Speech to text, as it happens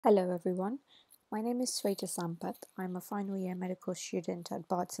Hello everyone, my name is Swetha Sampath. I'm a final year medical student at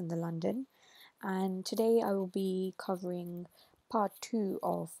Barts in the London, and today I will be covering part 2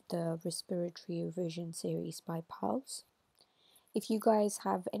 of the Respiratory Revision series by PALS. If you guys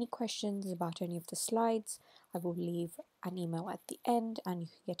have any questions about any of the slides, I will leave an email at the end and you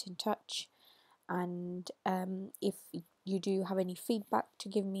can get in touch. And if you do have any feedback to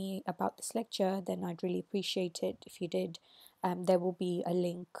give me about this lecture, then I'd really appreciate it if you did. There will be a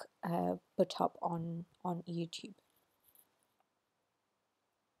link put up on YouTube.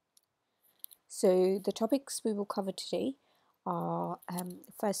 So the topics we will cover today are,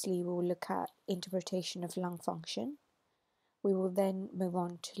 firstly, we will look at interpretation of lung function. We will then move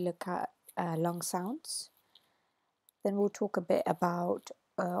on to look at lung sounds. Then we'll talk a bit about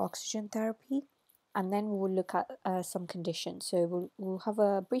oxygen therapy, and then we will look at some conditions. So we'll have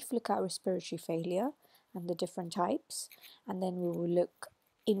a brief look at respiratory failure and the different types, and then we will look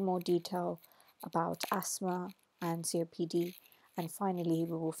in more detail about asthma and COPD, and finally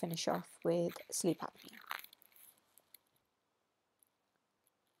we will finish off with sleep apnea.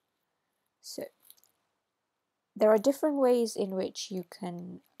 So there are different ways in which you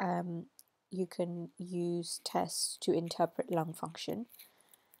can use tests to interpret lung function.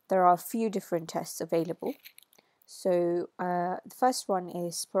 There are a few different tests available. So the first one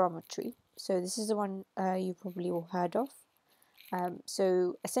is spirometry. So this is the one you probably all heard of.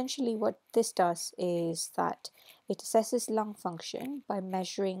 So essentially what this does is that it assesses lung function by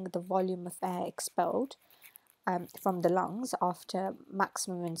measuring the volume of air expelled from the lungs after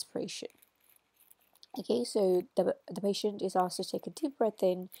maximum inspiration. Okay, so the patient is asked to take a deep breath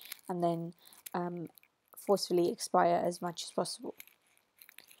in and then forcefully expire as much as possible.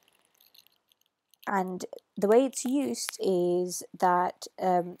 And the way it's used is that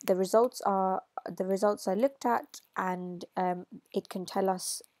the results are looked at, and it can tell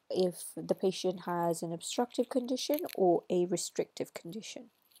us if the patient has an obstructive condition or a restrictive condition.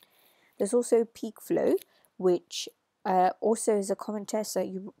 There's also peak flow, which also is a common test that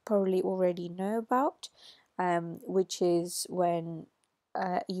you probably already know about, which is when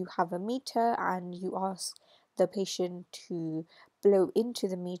you have a meter and you ask the patient to blow into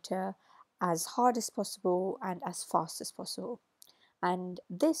the meter as hard as possible and as fast as possible. And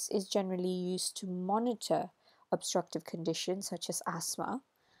this is generally used to monitor obstructive conditions such as asthma.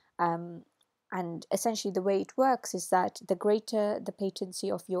 And essentially the way it works is that the greater the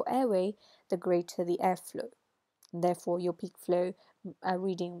patency of your airway, the greater the airflow. And therefore your peak flow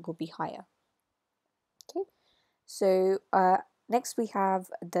reading will be higher. Okay, so next we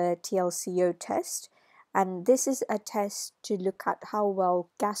have the TLCO test. And this is a test to look at how well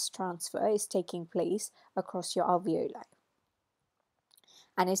gas transfer is taking place across your alveoli.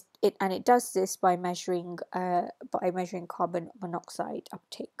 And it does this by measuring carbon monoxide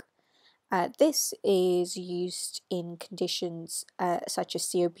uptake. This is used in conditions such as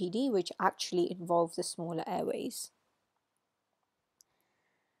COPD, which actually involve the smaller airways.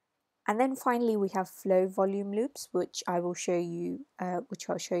 And then finally we have flow volume loops, which I'll show you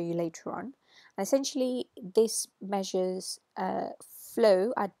later on. And essentially, this measures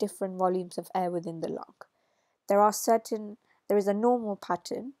flow at different volumes of air within the lung. There is a normal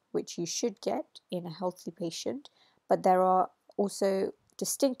pattern which you should get in a healthy patient, but there are also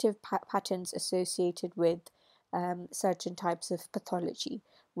distinctive patterns associated with certain types of pathology,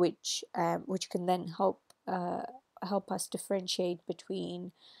 which can then help us differentiate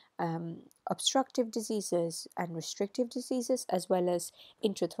between obstructive diseases and restrictive diseases, as well as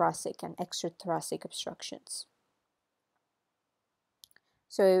intrathoracic and extrathoracic obstructions.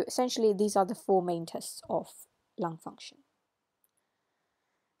 So essentially, these are the four main tests of lung function.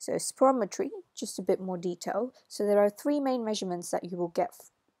 So spirometry, just a bit more detail. So there are three main measurements that you will get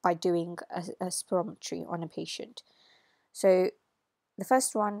by doing a spirometry on a patient. So the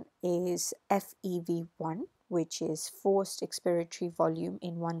first one is FEV1, which is forced expiratory volume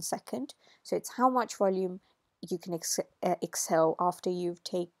in 1 second. So it's how much volume you can exhale after you've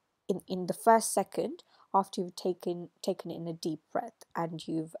taken in the first second after you've taken in a deep breath and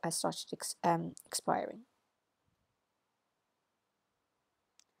you've started expiring.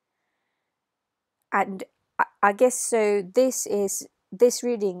 And I guess so. This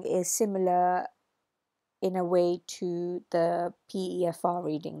reading is similar in a way to the PEFR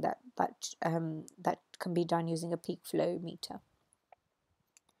reading that can be done using a peak flow meter.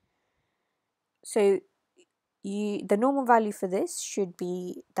 So the normal value for this should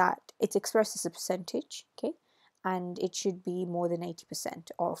be that it's expressed as a percentage, okay, and it should be more than 80%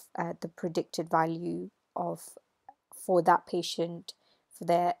 of the predicted value for that patient, for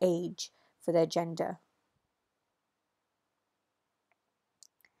their age, for their gender.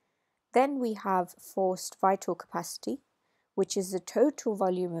 Then we have forced vital capacity, which is the total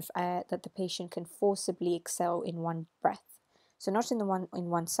volume of air that the patient can forcibly exhale in one breath. So not in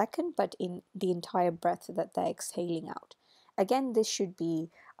 1 second, but in the entire breath that they're exhaling out. Again, this should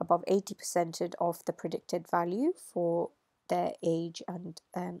be above 80% of the predicted value for their age and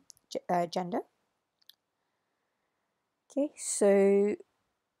gender. Okay, so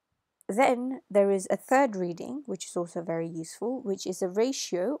then there is a third reading, which is also very useful, which is a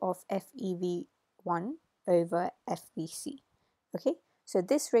ratio of FEV1 over FVC. Okay, so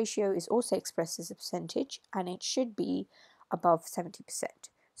this ratio is also expressed as a percentage, and it should be above 70%.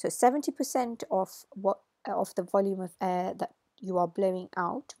 So 70% of the volume of air that you are blowing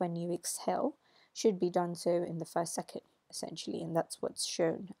out when you exhale should be done so in the first second, essentially, and that's what's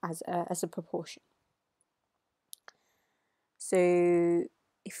shown as a proportion. So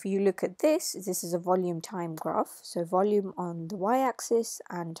if you look at this is a volume time graph. So volume on the y-axis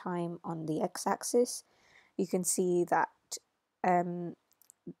and time on the x-axis. You can see that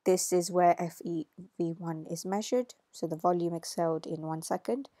this is where FEV1 is measured, so the volume exhaled in 1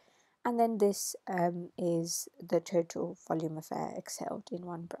 second. And then this is the total volume of air exhaled in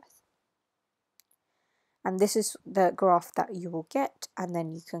one breath. And this is the graph that you will get, and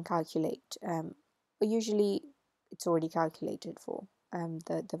then you can calculate. Usually it's already calculated for,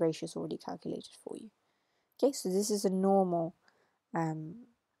 the ratio is already calculated for you. Okay, so this is a normal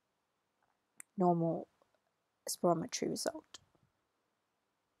spirometry result.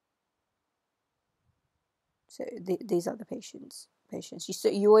 So these are the patients.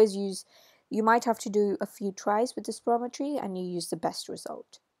 You always use, you might have to do a few tries with the spirometry, and you use the best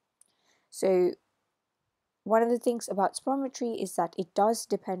result. So one of the things about spirometry is that it does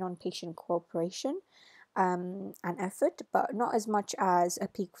depend on patient cooperation and effort, but not as much as a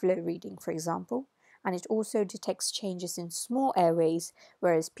peak flow reading, for example. And it also detects changes in small airways,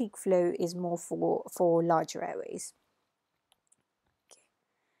 whereas peak flow is more for larger airways. Okay.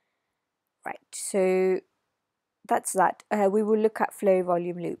 Right, so that's that. We will look at flow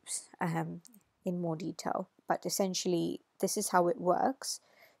volume loops in more detail, but essentially this is how it works.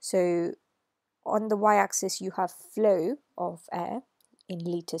 So on the y-axis you have flow of air in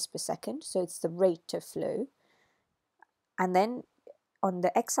liters per second, so it's the rate of flow. And then on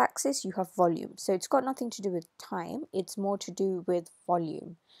the x-axis you have volume, so it's got nothing to do with time, it's more to do with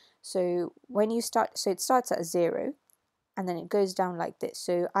volume. So when you start, so it starts at 0 and then it goes down like this.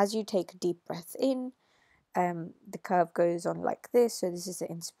 So as you take a deep breath in, the curve goes on like this. So this is the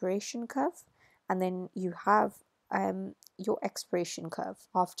inspiration curve, and then you have your expiration curve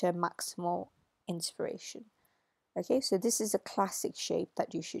after maximal inspiration. Okay, so this is a classic shape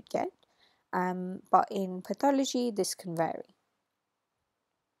that you should get, but in pathology this can vary.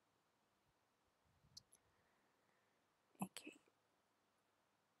 Okay,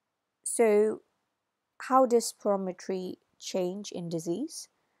 so how does spirometry change in disease?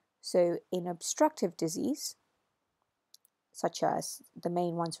 So in obstructive disease, such as the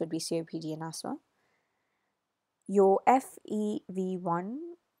main ones would be COPD and asthma, your FEV1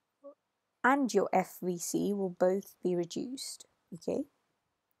 and your FVC will both be reduced, okay?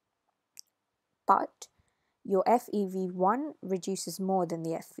 But your FEV1 reduces more than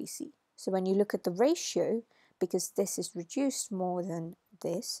the FVC. So when you look at the ratio, because this is reduced more than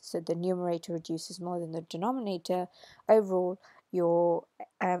this, so the numerator reduces more than the denominator, overall your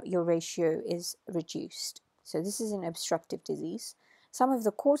ratio is reduced. So this is an obstructive disease. Some of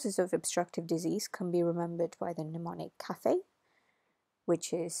the causes of obstructive disease can be remembered by the mnemonic CAFE,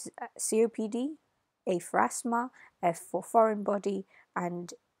 which is COPD, A for asthma, F for foreign body,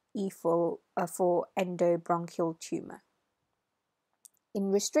 and E for endobronchial tumor.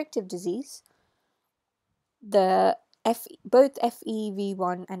 In restrictive disease, both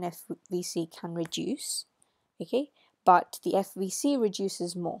FEV1 and FVC can reduce, okay, but the FVC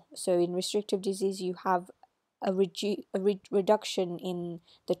reduces more. So in restrictive disease, you have a reduction in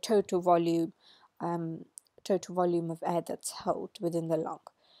the total volume of air that's held within the lung.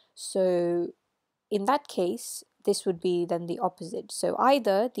 So in that case, this would be then the opposite. So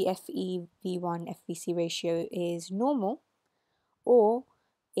either the FEV1 FVC ratio is normal or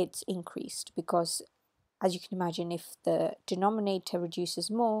it's increased, because as you can imagine, if the denominator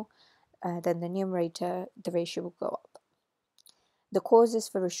reduces more than the numerator, the ratio will go up. The causes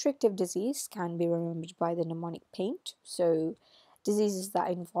for restrictive disease can be remembered by the mnemonic PAINT. So diseases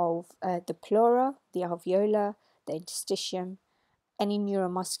that involve the pleura, the alveolar, the interstitium, any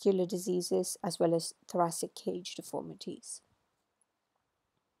neuromuscular diseases, as well as thoracic cage deformities.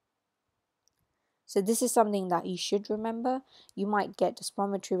 So this is something that you should remember. You might get a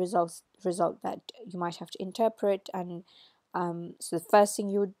spirometry result that you might have to interpret, and So the first thing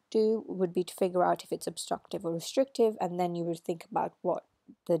you would do would be to figure out if it's obstructive or restrictive, and then you would think about what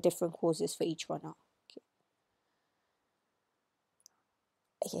the different causes for each one are.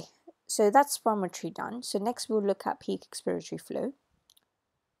 Okay, so that's spirometry done. So next we'll look at peak expiratory flow.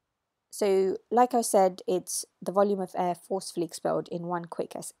 So like I said, it's the volume of air forcefully expelled in one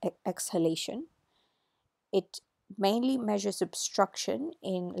quick exhalation. It mainly measures obstruction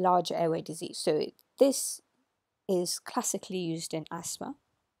in large airway disease. So this is classically used in asthma.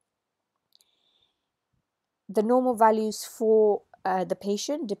 The normal values for the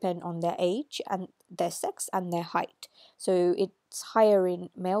patient depend on their age and their sex and their height. So it's higher in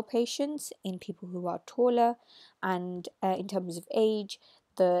male patients, in people who are taller, and in terms of age,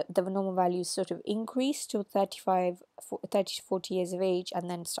 the normal values sort of increase to 30 to 40 years of age and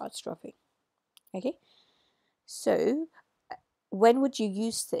then starts dropping. Okay, so when would you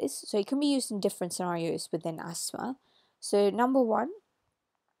use this? So it can be used in different scenarios within asthma. So number one,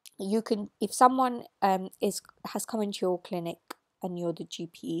 you can, if someone has come into your clinic and you're the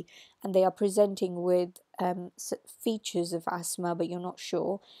GP and they are presenting with features of asthma but you're not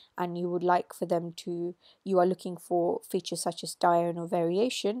sure, and you would like for them to, you are looking for features such as diurnal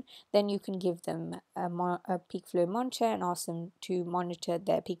variation, then you can give them a peak flow monitor and ask them to monitor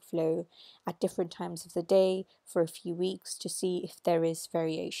their peak flow at different times of the day for a few weeks to see if there is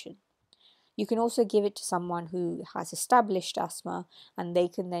variation. You can also give it to someone who has established asthma, and they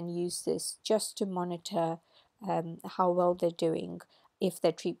can then use this just to monitor how well they're doing, if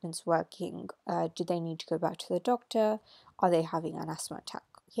their treatment's working, do they need to go back to the doctor, are they having an asthma attack.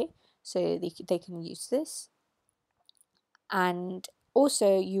 Okay, so they can use this. And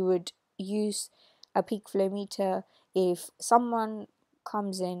also you would use a peak flow meter if someone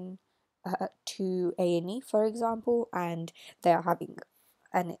comes in to A&E, for example, and they're having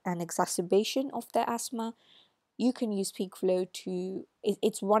an exacerbation of their asthma. You can use peak flow to,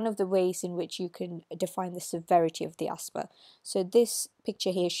 it's one of the ways in which you can define the severity of the asthma. So this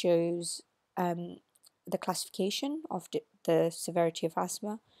picture here shows the classification of the severity of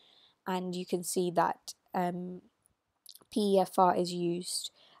asthma, and you can see that PEFR is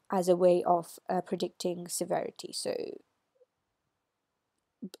used as a way of predicting severity. So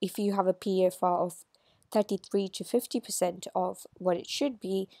if you have a PEFR of 33 to 50% of what it should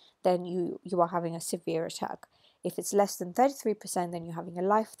be, then you are having a severe attack. If it's less than 33%, then you're having a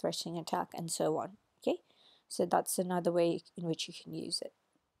life-threatening attack, and so on. Okay, so that's another way in which you can use it.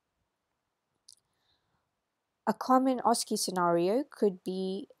 A common OSCE scenario could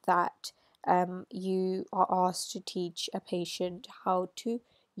be that you are asked to teach a patient how to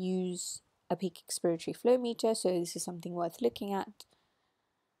use a peak expiratory flow meter, so this is something worth looking at.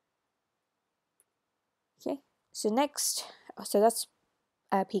 Okay, so next, so that's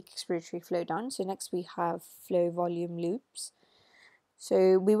peak expiratory flow done. So next we have flow volume loops.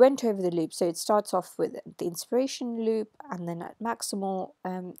 So we went over the loop. So it starts off with the inspiration loop, and then at maximal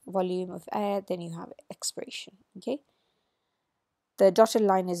volume of air, then you have expiration. Okay. The dotted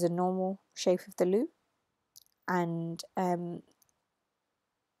line is a normal shape of the loop, and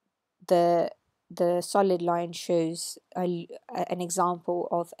the solid line shows an example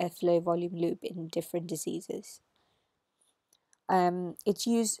of a flow volume loop in different diseases.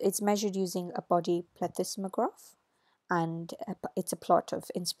 It's measured using a body plethysmograph, and it's a plot of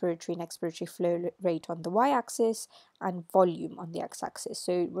inspiratory and expiratory flow rate on the y-axis and volume on the x-axis.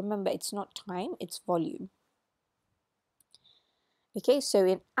 So remember, it's not time, it's volume. Okay, so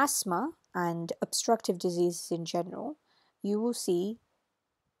in asthma and obstructive diseases in general, you will see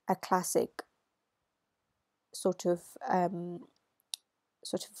a classic sort of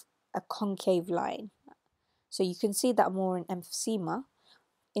a concave line. So you can see that more in emphysema.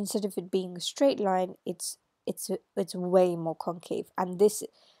 Instead of it being a straight line, it's way more concave, and this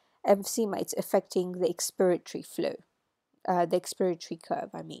emphysema, it's affecting the expiratory flow, the expiratory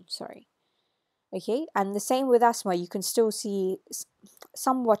curve, sorry. Okay, and the same with asthma, you can still see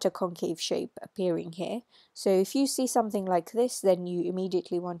somewhat a concave shape appearing here. So if you see something like this, then you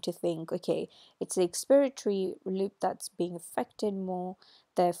immediately want to think, okay, it's the expiratory loop that's being affected more,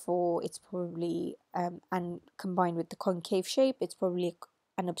 therefore it's probably, and combined with the concave shape, it's probably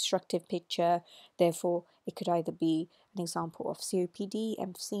an obstructive picture, therefore it could either be an example of COPD,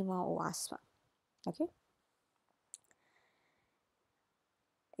 emphysema, or asthma. Okay.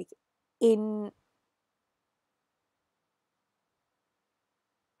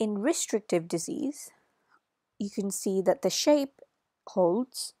 In restrictive disease, you can see that the shape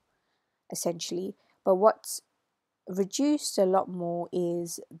holds, essentially, but what's reduced a lot more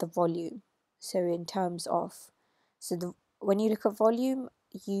is the volume. So in terms of, when you look at volume,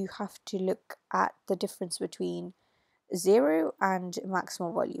 you have to look at the difference between 0 and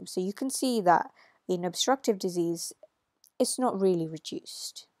maximal volume. So you can see that in obstructive disease, it's not really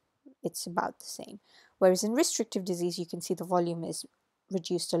reduced. It's about the same. Whereas in restrictive disease, you can see the volume is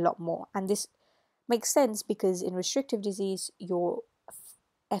reduced a lot more. And this makes sense because in restrictive disease, your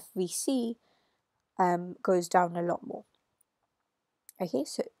FVC goes down a lot more. Okay,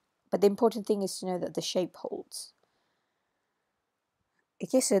 so, but the important thing is to know that the shape holds.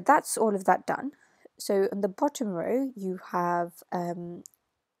 Okay, so that's all of that done. So on the bottom row, you have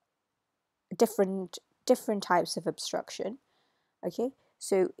different types of obstruction. Okay,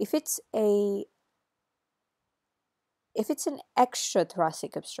 so if it's an extra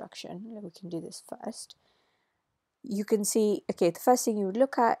thoracic obstruction, we can do this first. You can see, okay, the first thing you would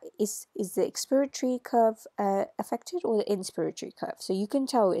look at is the expiratory curve affected or the inspiratory curve. So you can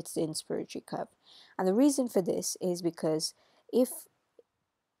tell it's the inspiratory curve. And the reason for this is because if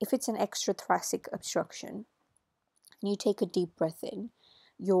it's an extra thoracic obstruction, and you take a deep breath in,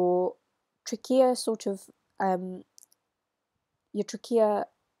 your trachea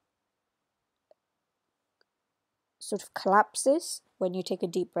collapses when you take a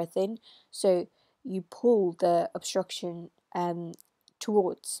deep breath in. So you pull the obstruction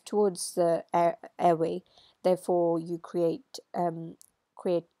towards the airway. Therefore, you create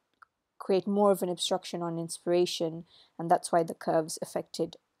more of an obstruction on inspiration, and that's why the curve's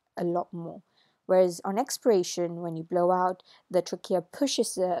affected a lot more. Whereas on expiration, when you blow out, the trachea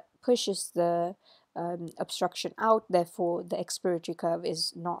pushes the obstruction out. Therefore, the expiratory curve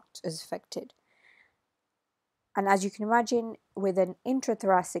is not as affected. And as you can imagine, with an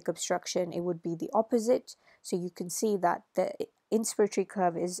intrathoracic obstruction, it would be the opposite. So you can see that the inspiratory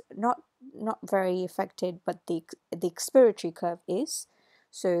curve is not very affected, but the expiratory curve is.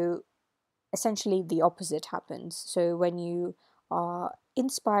 So essentially the opposite happens. So when you are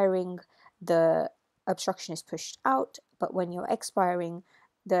inspiring, the obstruction is pushed out, but when you're expiring,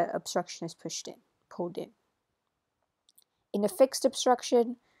 the obstruction is pulled in. In a fixed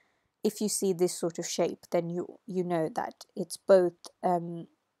obstruction, if you see this sort of shape, then you know that it's both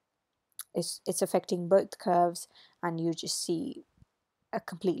it's affecting both curves, and you just see a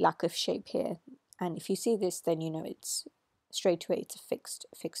complete lack of shape here. And if you see this, then you know it's straight away it's a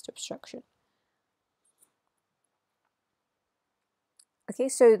fixed obstruction. Okay,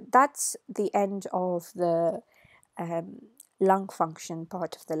 so that's the end of the lung function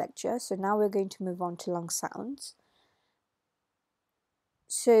part of the lecture. So now we're going to move on to lung sounds.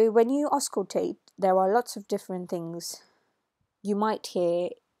 So when you auscultate, there are lots of different things you might hear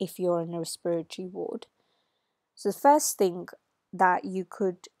if you're in a respiratory ward. So the first thing that you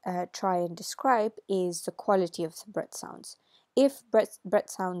could try and describe is the quality of the breath sounds. If breath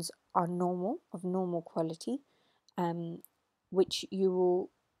sounds are of normal quality, which you will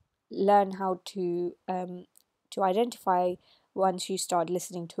learn how to identify once you start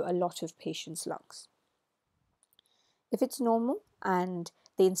listening to a lot of patients' lungs. If it's normal and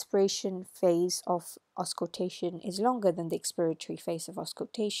the inspiration phase of auscultation is longer than the expiratory phase of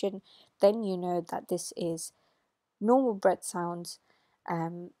auscultation, then you know that this is normal breath sounds,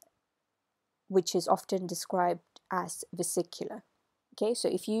 which is often described as vesicular. Okay, so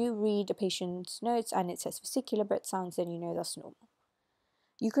if you read a patient's notes and it says vesicular breath sounds, then you know that's normal.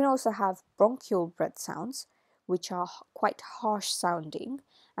 You can also have bronchial breath sounds, which are quite harsh sounding,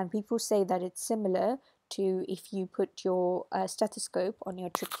 and people say that it's similar to if you put your stethoscope on your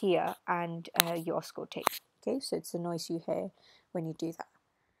trachea and you auscultate. Okay, so it's the noise you hear when you do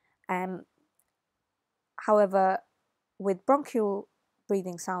that. However, with bronchial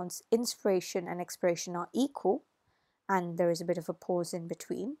breathing sounds, inspiration and expiration are equal, and there is a bit of a pause in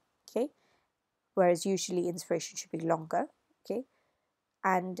between. Okay, whereas usually inspiration should be longer. Okay.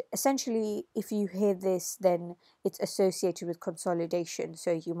 And essentially, if you hear this, then it's associated with consolidation.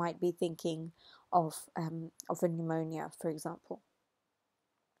 So you might be thinking of a pneumonia, for example.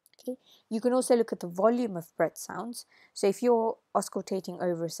 Okay. You can also look at the volume of breath sounds. So if you're auscultating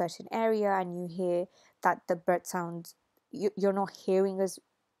over a certain area and you hear that the breath sounds, you're not hearing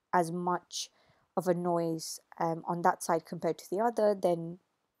as much of a noise on that side compared to the other, then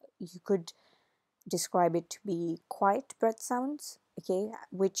you could describe it to be quiet breath sounds, okay,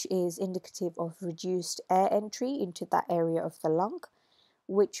 which is indicative of reduced air entry into that area of the lung,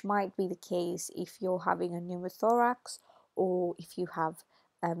 which might be the case if you're having a pneumothorax or if you have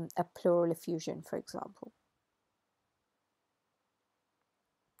a pleural effusion, for example.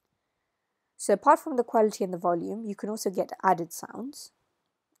 So apart from the quality and the volume, you can also get added sounds,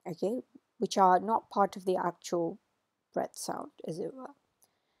 okay, which are not part of the actual breath sound, as it were.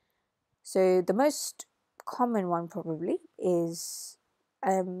 So the most common one probably is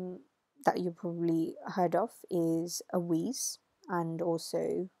that you probably heard of is a wheeze, and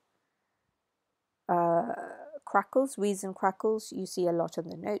also crackles, wheeze and crackles. You see a lot on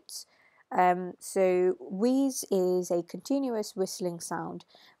the notes. So wheeze is a continuous whistling sound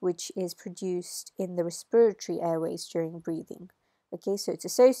which is produced in the respiratory airways during breathing. Okay, so it's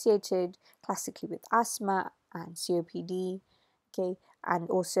associated classically with asthma and COPD, okay, and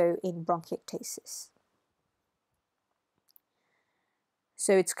also in bronchiectasis.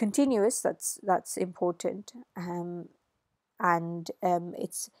 So it's continuous. That's important, and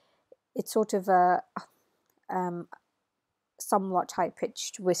it's sort of a somewhat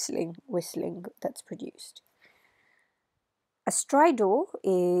high-pitched whistling that's produced. A stridor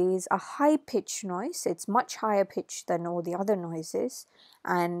is a high-pitched noise. It's much higher pitched than all the other noises,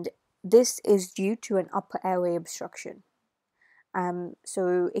 and this is due to an upper airway obstruction.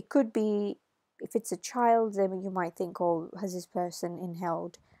 So it could be, if it's a child, then you might think, oh, has this person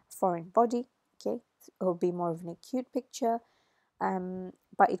inhaled a foreign body? Okay, it will be more of an acute picture.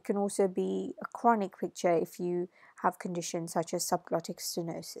 But it can also be a chronic picture if you have conditions such as subglottic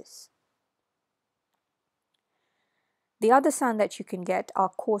stenosis. The other sound that you can get are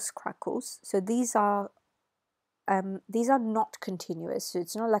coarse crackles. So these are not continuous. So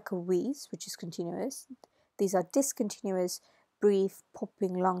it's not like a wheeze, which is continuous. These are discontinuous, brief,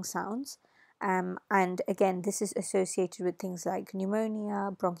 popping long sounds. And again, this is associated with things like pneumonia,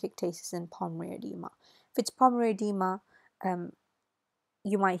 bronchiectasis, and pulmonary edema. If it's pulmonary edema,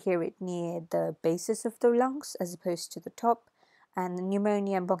 you might hear it near the bases of the lungs as opposed to the top. And the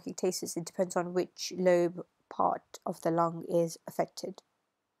pneumonia and bronchiectasis, it depends on which lobe part of the lung is affected.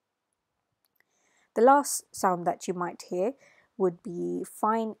 The last sound that you might hear would be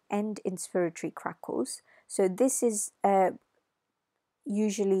fine end inspiratory crackles. So this is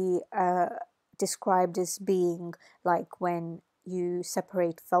usually described as being like when you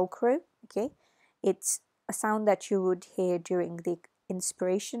separate Velcro. Okay, it's a sound that you would hear during the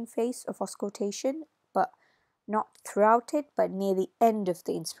inspiration phase of auscultation, but not throughout it, but near the end of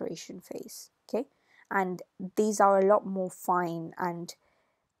the inspiration phase. Okay, and these are a lot more fine, and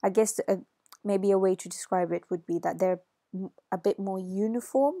I guess maybe a way to describe it would be that they're a bit more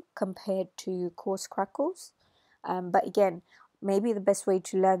uniform compared to coarse crackles. But again, maybe the best way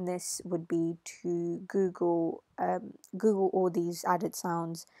to learn this would be to Google all these added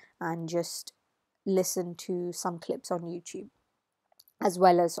sounds and just listen to some clips on YouTube, as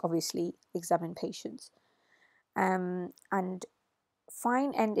well as obviously examine patients. And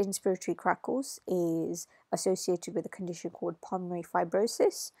fine end inspiratory crackles is associated with a condition called pulmonary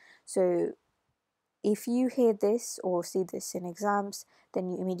fibrosis. So if you hear this or see this in exams,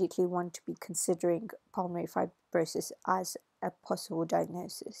 then you immediately want to be considering pulmonary fibrosis as a possible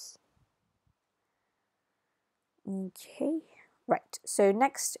diagnosis. Okay, right. So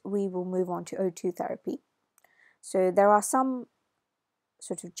next we will move on to O2 therapy. So there are some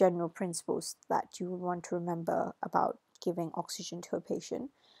sort of general principles that you would want to remember about giving oxygen to a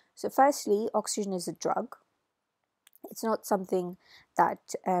patient. So firstly, oxygen is a drug. It's not something that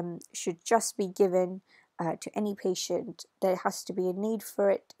should just be given to any patient. There has to be a need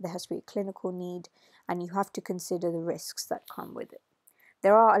for it, there has to be a clinical need, and you have to consider the risks that come with it.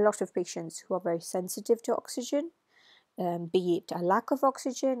 There are a lot of patients who are very sensitive to oxygen, be it a lack of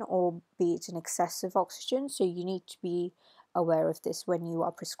oxygen or be it an excess of oxygen, so you need to be aware of this when you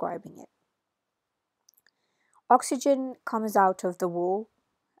are prescribing it. Oxygen comes out of the wall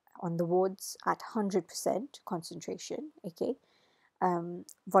on the wards at 100% concentration, okay,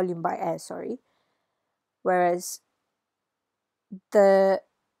 volume by air, sorry, whereas the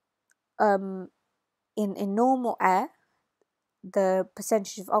in normal air, the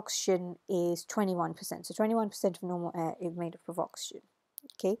percentage of oxygen is 21%. So 21% of normal air is made up of oxygen,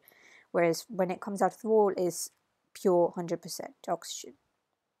 okay, whereas when it comes out of the wall is pure 100% oxygen.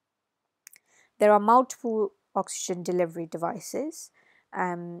 There are multiple oxygen delivery devices,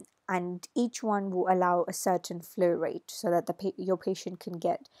 and each one will allow a certain flow rate so that your patient can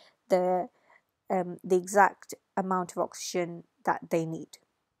get the exact amount of oxygen that they need.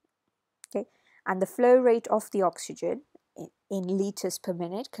 Okay, and the flow rate of the oxygen in liters per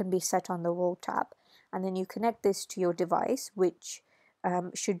minute can be set on the wall tab, and then you connect this to your device, which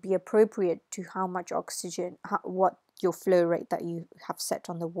should be appropriate to how much oxygen, what your flow rate that you have set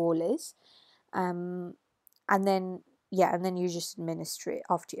on the wall is. And then you just administer it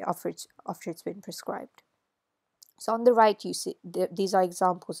after it's been prescribed. So on the right you see these are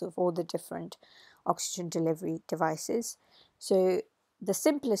examples of all the different oxygen delivery devices. So the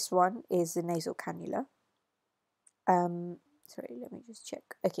simplest one is the nasal cannula. Sorry, let me just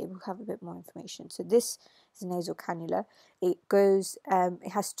check. Okay, we'll have a bit more information. So this is a nasal cannula. It goes,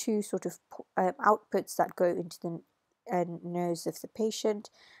 it has two sort of outputs that go into the nose of the patient,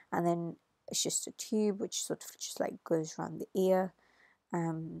 and then it's just a tube which sort of just like goes around the ear.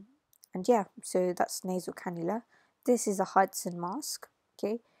 And yeah, so that's nasal cannula. This is a Hudson mask.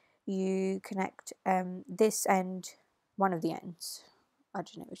 Okay, you connect this end, one of the ends, I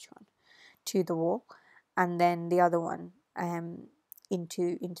don't know which one, to the wall, and then the other one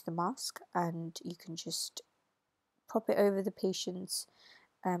into the mask, and you can just pop it over the patient's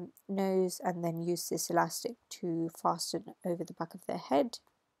nose and then use this elastic to fasten over the back of their head.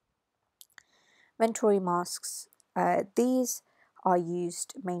 Venturi masks, these are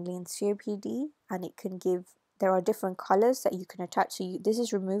used mainly in COPD, and it can give, there are different colors that you can attach. So this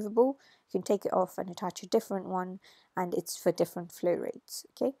is removable, you can take it off and attach a different one, and it's for different flow rates.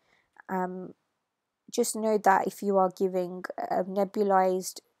 Okay, just know that if you are giving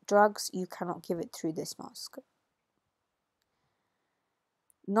nebulized drugs, you cannot give it through this mask.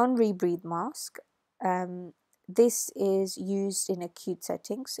 Non-rebreathe mask. This is used in acute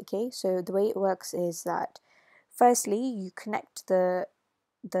settings. Okay, so the way it works is that firstly you connect the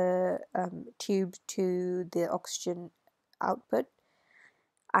tube to the oxygen output,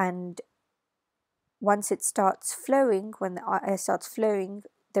 and once it starts flowing, when the air starts flowing,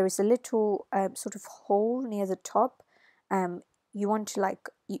 there is a little sort of hole near the top. You want to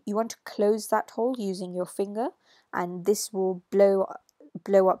you want to close that hole using your finger, and this will blow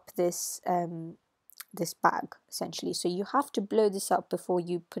up this this bag essentially. So you have to blow this up before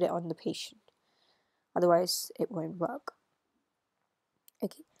you put it on the patient, otherwise it won't work.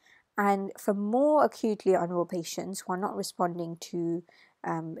 Okay, and for more acutely unwell patients who are not responding to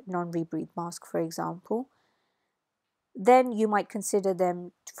non-rebreathe mask, for example, then you might consider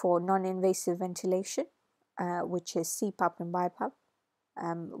them for non-invasive ventilation, which is CPAP and BiPAP,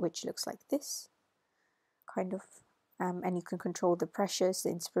 which looks like this, kind of, and you can control the pressures, the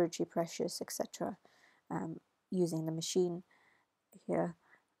inspiratory pressures, etc., using the machine here.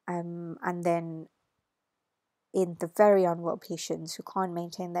 And then in the very unwell patients who can't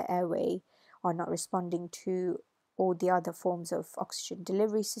maintain their airway, are not responding to all the other forms of oxygen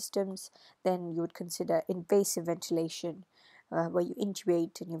delivery systems, then you would consider invasive ventilation, where you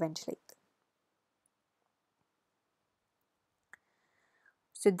intubate and you ventilate them.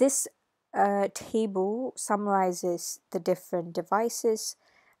 So this table summarizes the different devices,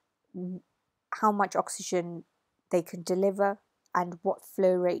 how much oxygen they can deliver, and what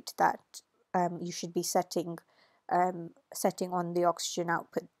flow rate that you should be setting on the oxygen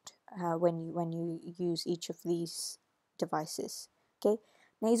output when you use each of these devices. Okay,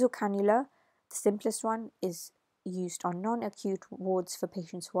 nasal cannula, the simplest one, is used on non-acute wards for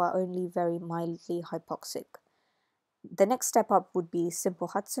patients who are only very mildly hypoxic. The next step up would be simple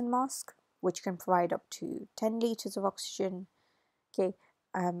Hudson mask, which can provide up to 10 liters of oxygen. Okay,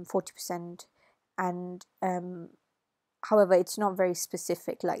 40%, and however, it's not very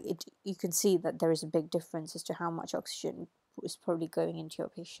specific. Like you can see that there is a big difference as to how much oxygen is probably going into your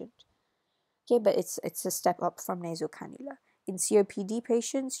patient. Okay, but it's a step up from nasal cannula. In COPD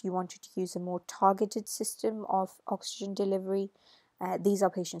patients, you wanted to use a more targeted system of oxygen delivery. These are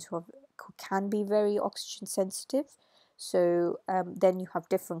patients who can be very oxygen sensitive. So then you have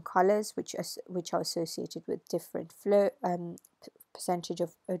different colors which are associated with different flow percentage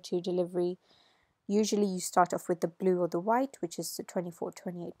of O2 delivery. Usually you start off with the blue or the white, which is the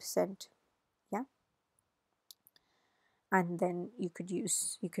 24-28%. Yeah, and then you can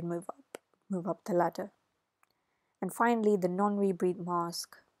move up the ladder. And finally, the non-rebreathe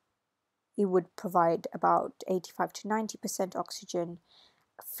mask, it would provide about 85 to 90% oxygen,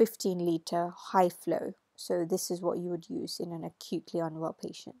 15-liter high flow. So this is what you would use in an acutely unwell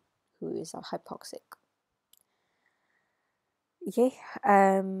patient who is hypoxic. Okay,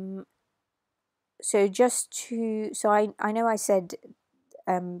 I know I said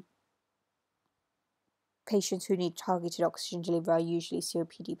patients who need targeted oxygen delivery are usually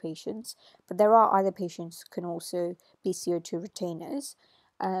COPD patients, but there are other patients who can also be CO2 retainers.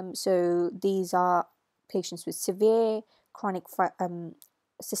 So these are patients with severe chronic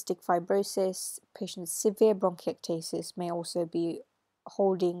cystic fibrosis. Patients with severe bronchiectasis may also be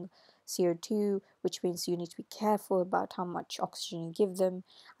holding CO2, which means you need to be careful about how much oxygen you give them,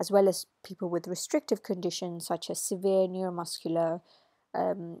 as well as people with restrictive conditions such as severe neuromuscular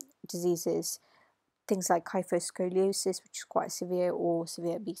diseases, things like kyphoscoliosis, which is quite severe, or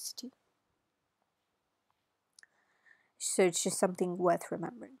severe obesity. So it's just something worth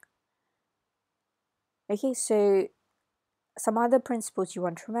remembering. Okay, so some other principles you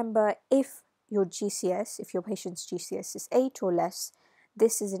want to remember: if your GCS, if your patient's GCS is 8 or less,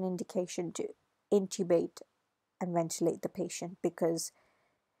 this is an indication to intubate and ventilate the patient, because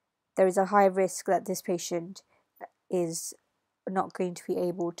there is a high risk that this patient is not going to be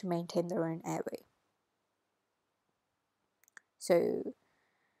able to maintain their own airway. So,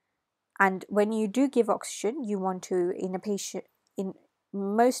 and when you do give oxygen, you want to, in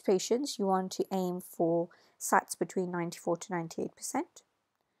most patients, you want to aim for SATs between 94 to 98%.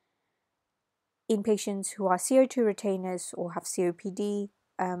 In patients who are CO2 retainers or have COPD,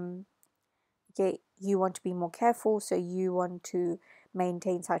 you want to be more careful, so you want to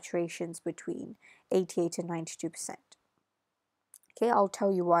maintain saturations between 88 and 92%. Okay, I'll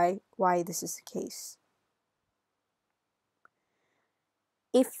tell you why this is the case.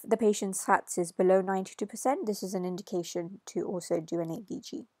 If the patient's SATs is below 92%, this is an indication to also do an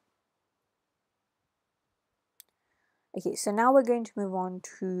ABG. Okay, so now we're going to move on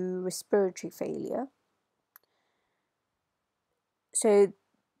to respiratory failure. So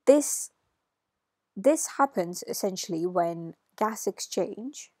this happens essentially when gas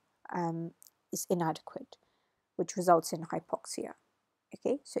exchange is inadequate, which results in hypoxia.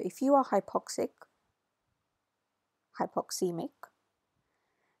 Okay, so if you are hypoxemic,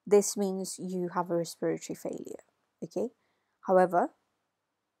 this means you have a respiratory failure. Okay, however,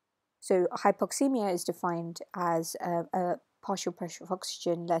 so hypoxemia is defined as a partial pressure of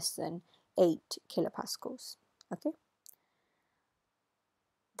oxygen less than 8 kilopascals. Okay,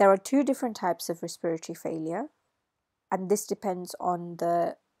 there are two different types of respiratory failure, and this depends on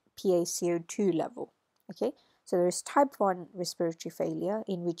the PaCO2 level. Okay, so there is type 1 respiratory failure,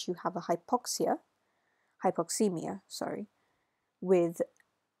 in which you have a hypoxemia, with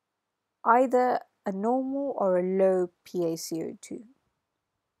either a normal or a low PaCO2.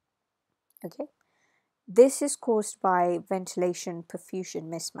 Okay, this is caused by ventilation perfusion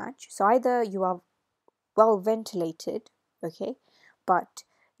mismatch. So either you are well ventilated, okay, but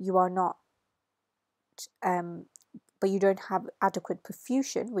you are not, but you don't have adequate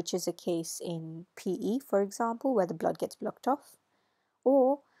perfusion, which is a case in PE, for example, where the blood gets blocked off,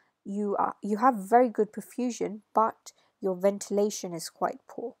 or you have very good perfusion, but your ventilation is quite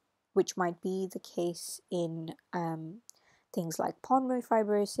poor, which might be the case in things like pulmonary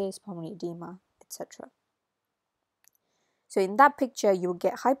fibrosis, pulmonary edema, etc. So in that picture, you will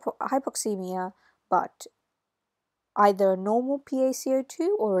get hypoxemia, but either a normal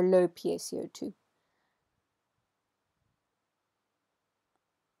PaCO2 or a low PaCO2.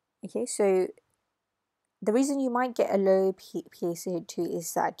 Okay, so the reason you might get a low PaCO2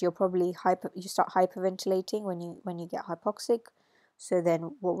 is that you're probably you start hyperventilating when you get hypoxic. So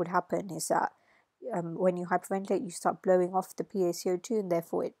then what would happen is that when you hyperventilate, you start blowing off the PaCO2, and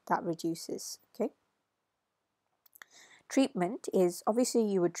therefore that reduces. Okay. Treatment is, obviously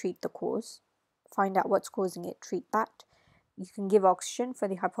you would treat the cause, find out what's causing it, treat that. You can give oxygen for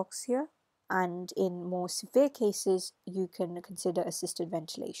the hypoxia, and in more severe cases, you can consider assisted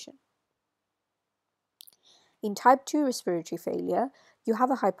ventilation. In type 2 respiratory failure, you have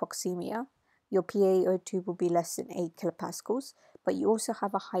a hypoxemia. Your PaO2 will be less than 8 kilopascals, but you also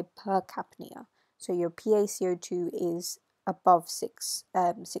have a hypercapnia. So your PaCO2 is above 6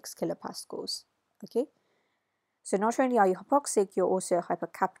 kilopascals. Okay. So not only are you hypoxic, you're also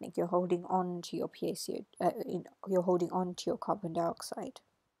hypercapnic. You're holding on to your PaCO2. You're holding on to your carbon dioxide.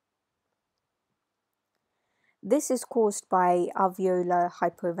 This is caused by alveolar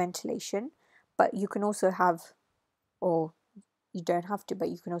hypoventilation, but you can also have, or you don't have to, but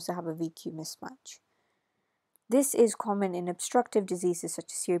you can also have a VQ mismatch. This is common in obstructive diseases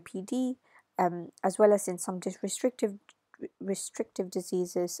such as COPD, as well as in some restrictive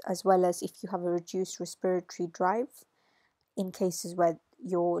diseases, as well as if you have a reduced respiratory drive, in cases where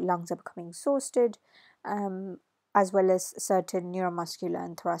your lungs are becoming exhausted, as well as certain neuromuscular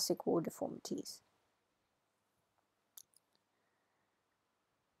and thoracic wall deformities.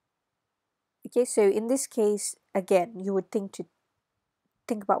 Okay, so in this case, again, you would think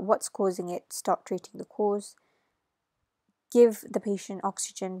about what's causing it, start treating the cause, give the patient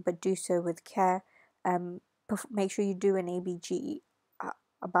oxygen, but do so with care. Make sure you do an ABG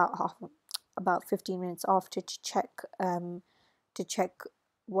about 15 minutes after to check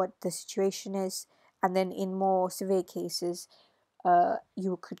what the situation is, and then in more severe cases,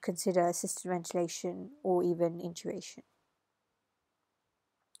 you could consider assisted ventilation or even intubation.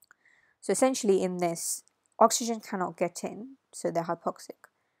 So essentially in this, oxygen cannot get in, so they're hypoxic,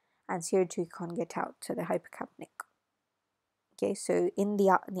 and CO2 can't get out, so they're hypercapnic. Okay, so in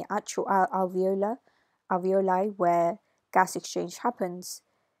the actual alveoli where gas exchange happens,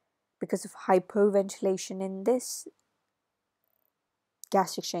 because of hypoventilation in this,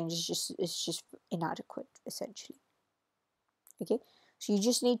 gas exchange is just inadequate, essentially. Okay, so you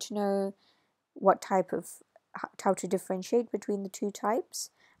just need to know what type of how to differentiate between the two types,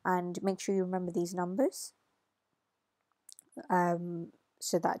 and make sure you remember these numbers,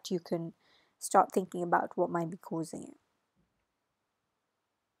 so that you can start thinking about what might be causing it.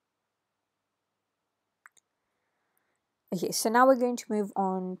 Okay, so now we're going to move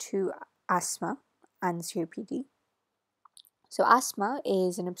on to asthma and COPD. So asthma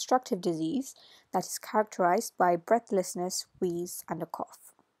is an obstructive disease that is characterized by breathlessness, wheeze, and a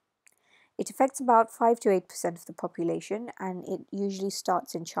cough. It affects about 5 to 8% of the population, and it usually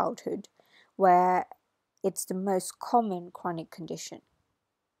starts in childhood, where it's the most common chronic condition.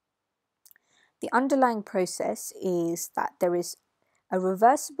 The underlying process is that there is a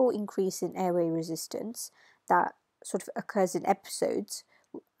reversible increase in airway resistance that sort of occurs in episodes,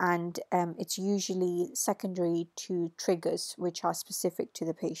 and it's usually secondary to triggers which are specific to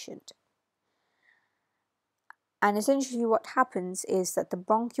the patient. And essentially what happens is that the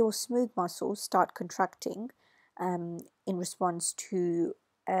bronchial smooth muscles start contracting in response to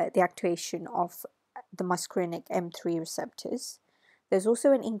the activation of the muscarinic M3 receptors. There's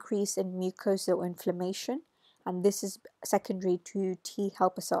also an increase in mucosal inflammation, and this is secondary to T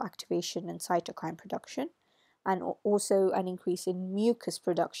helper cell activation and cytokine production, and also an increase in mucus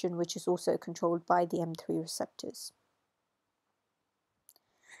production, which is also controlled by the M3 receptors.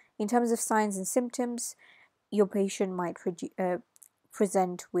 In terms of signs and symptoms, your patient might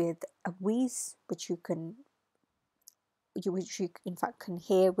present with a wheeze, which you in fact can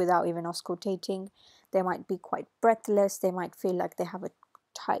hear without even auscultating. They might be quite breathless. They might feel like they have a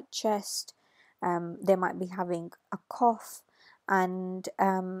tight chest. They might be having a cough, and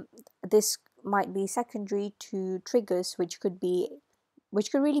this might be secondary to triggers, which could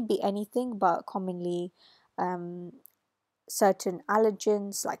really be anything, but commonly certain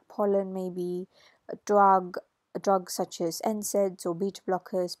allergens like pollen, maybe drugs such as NSAIDs or beta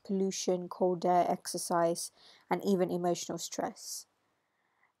blockers, pollution, cold air, exercise, and even emotional stress.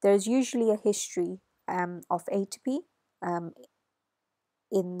 There is usually a history of atopy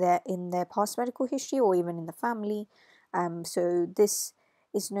in their past medical history, or even in the family. So this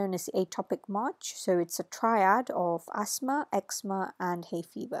is known as the atopic march. So it's a triad of asthma, eczema, and hay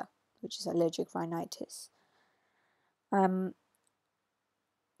fever, which is allergic rhinitis.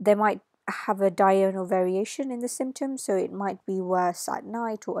 They might have a diurnal variation in the symptoms, so it might be worse at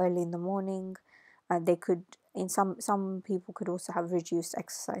night or early in the morning. They could, in some people, could also have reduced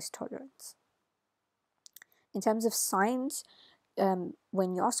exercise tolerance. In terms of signs,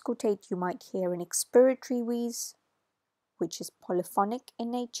 when you auscultate, you might hear an expiratory wheeze, which is polyphonic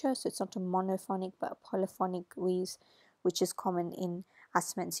in nature. So it's not a monophonic, but a polyphonic wheeze, which is common in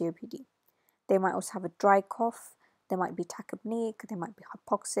asthma and COPD. They might also have a dry cough. They might be tachypneic. They might be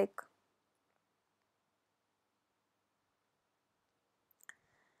hypoxic.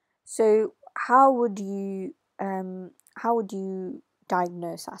 So how would you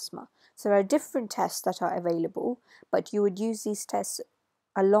diagnose asthma? So there are different tests that are available, but you would use these tests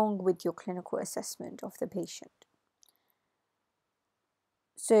along with your clinical assessment of the patient.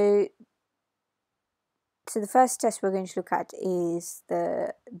 So the first test we're going to look at is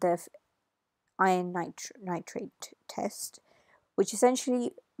the iron nitrate test, which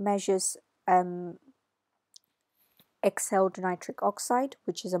essentially measures exhaled nitric oxide,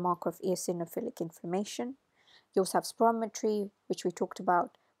 which is a marker of eosinophilic inflammation. You also have spirometry, which we talked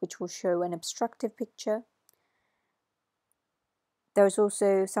about, which will show an obstructive picture. There is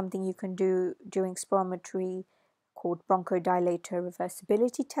also something you can do during spirometry called bronchodilator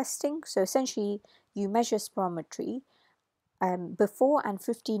reversibility testing. So essentially, you measure spirometry before and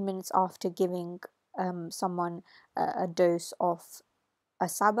 15 minutes after giving someone a dose of a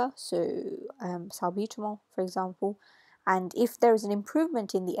SABA, so salbutamol, for example. And if there is an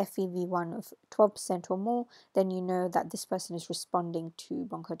improvement in the FEV1 of 12% or more, then you know that this person is responding to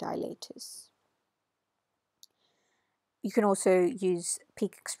bronchodilators. You can also use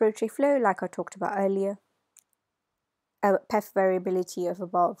peak expiratory flow, like I talked about earlier. A PEF variability of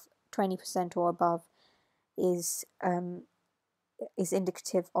above 20% or above is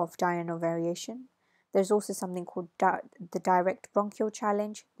indicative of diurnal variation. There's also something called the direct bronchial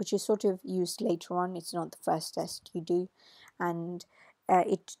challenge, which is sort of used later on. It's not the first test you do, and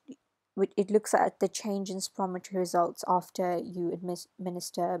it looks at the change in spirometry results after you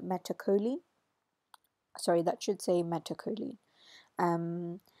administer methacholine. Sorry, that should say methacholine.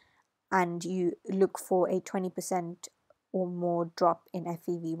 And you look for a 20% or more drop in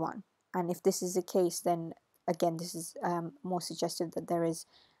FEV1. And if this is the case, then again, this is more suggestive that there is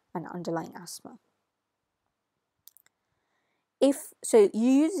an underlying asthma. So you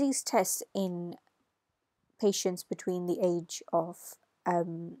use these tests in patients between the age of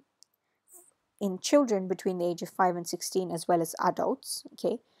in children between the age of 5 and 16, as well as adults,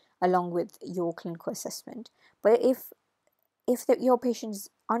 okay, along with your clinical assessment. But if your patient is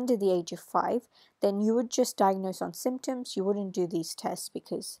under the age of 5, then you would just diagnose on symptoms. You wouldn't do these tests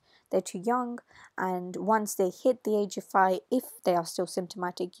because they're too young. And once they hit the age of 5, if they are still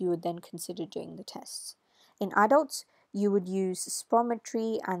symptomatic, you would then consider doing the tests. In adults, you would use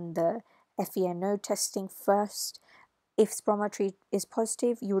spirometry and the FeNO testing first. If spirometry is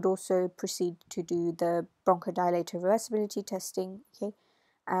positive, you would also proceed to do the bronchodilator reversibility testing, okay?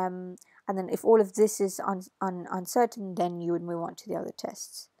 And then if all of this is uncertain, then you would move on to the other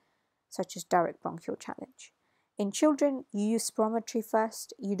tests, such as direct bronchial challenge. In children, you use spirometry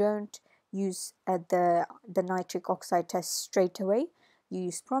first. You don't use the nitric oxide test straight away. You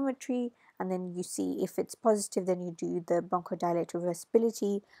use spirometry, and then you see if it's positive, then you do the bronchodilator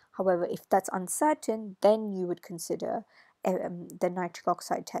reversibility. However, if that's uncertain, then you would consider the nitric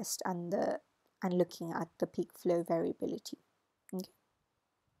oxide test and looking at the peak flow variability. Okay.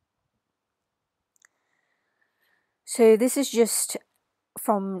 So this is just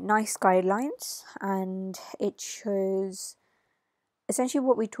from NICE guidelines, and it shows essentially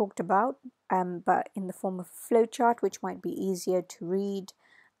what we talked about, but in the form of a flowchart, which might be easier to read.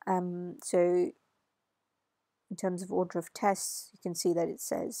 So in terms of order of tests, you can see that it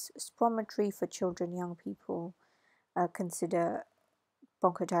says spirometry for children, young people, consider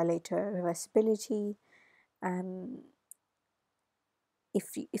bronchodilator reversibility.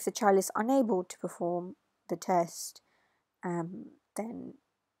 If the child is unable to perform the test, then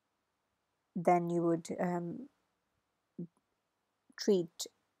you would treat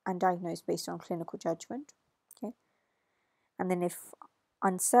and diagnose based on clinical judgment. Okay, and then if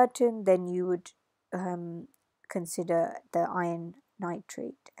uncertain, then you would consider the iron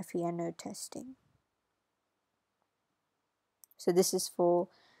nitrate FeNO testing. So this is for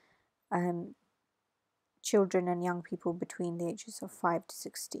children and young people between the ages of 5 to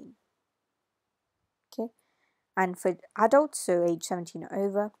 16. Okay, and for adults, so age 17 or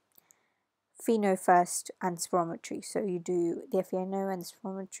over, FeNO first and spirometry. So you do the FeNO and the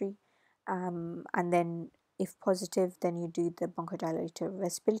spirometry, and then if positive, then you do the bronchodilator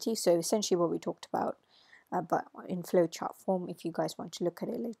reversibility. So essentially what we talked about, but in flowchart form, if you guys want to look at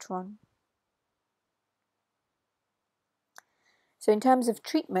it later on. So in terms of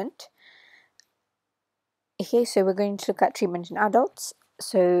treatment, okay, so we're going to look at treatment in adults.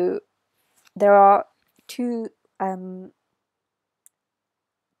 So there are two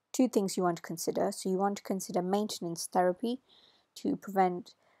things you want to consider. So you want to consider maintenance therapy to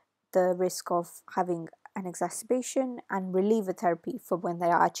prevent the risk of having an exacerbation, and reliever therapy for when they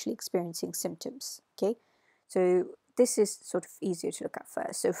are actually experiencing symptoms. Okay, so this is sort of easier to look at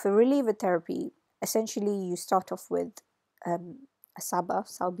first. So for reliever therapy, essentially you start off with a SABA,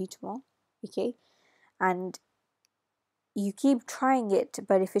 salbutamol, okay, and you keep trying it,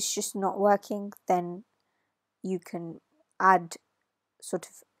 but if it's just not working, then you can add a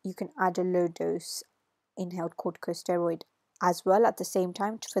low dose inhaled corticosteroid as well at the same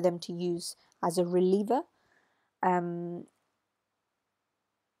time for them to use as a reliever. And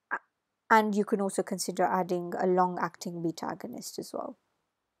you can also consider adding a long-acting beta agonist as well.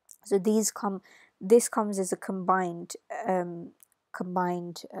 So this comes as a combined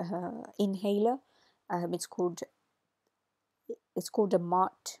inhaler. It's called a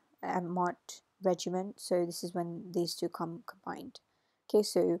MART regimen. So this is when these two come combined. Okay,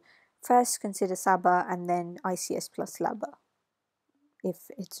 so first consider SABA and then ICS plus LABA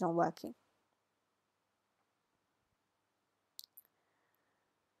if it's not working.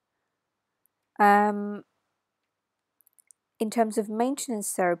 In terms of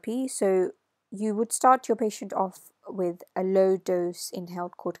maintenance therapy, so you would start your patient off with a low dose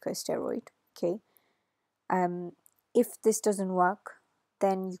inhaled corticosteroid. Okay. If this doesn't work,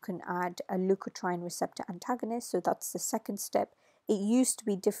 then you can add a leukotriene receptor antagonist. So that's the second step. It used to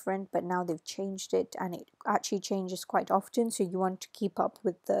be different, but now they've changed it, and it actually changes quite often. So you want to keep up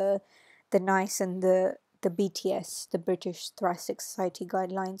with the NICE and the BTS, the British Thoracic Society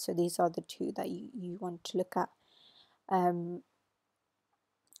guidelines. So these are the two that you want to look at.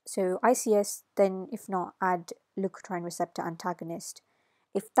 So ICS, then if not, add leukotriene receptor antagonist.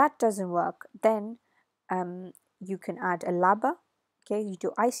 If that doesn't work, then you can add a LABA. Okay, you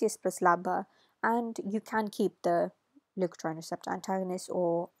do ICS plus LABA, and you can keep the leukotriene receptor antagonist,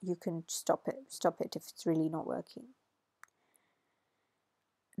 or you can stop it if it's really not working.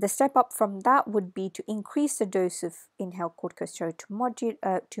 The step up from that would be to increase the dose of inhaled corticosteroid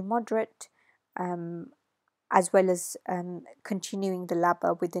to moderate, as well as continuing the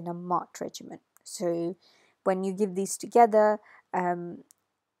LABA within a MART regimen. So when you give these together,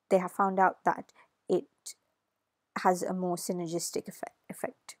 they have found out that it has a more synergistic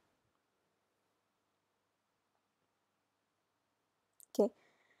effect. Okay,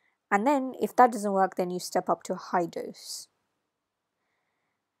 and then if that doesn't work, then you step up to a high dose,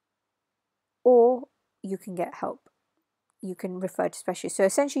 or you can get help. You can refer to specialists. So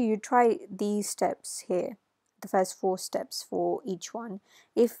essentially, you try these steps here, the first 4 steps for each one.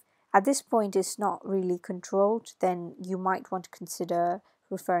 If at this point it's not really controlled, then you might want to consider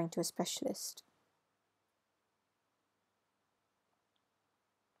referring to a specialist.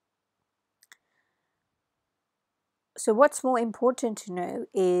 So what's more important to know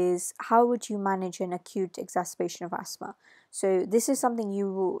is how would you manage an acute exacerbation of asthma? So this is something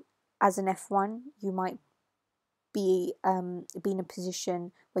you will, as an F1, you might be in a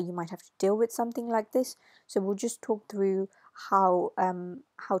position where you might have to deal with something like this. So we'll just talk through how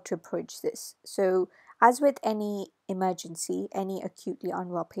to approach this. So as with any emergency, any acutely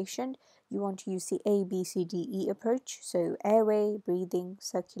unwell patient, you want to use the ABCDE approach. So airway, breathing,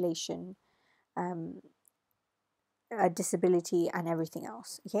 circulation, disability, and everything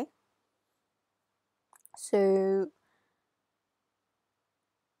else. Okay. So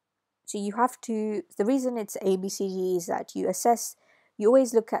you have to, the reason it's ABCD is that you assess, you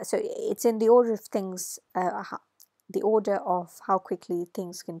always look at, so it's in the order of things, the order of how quickly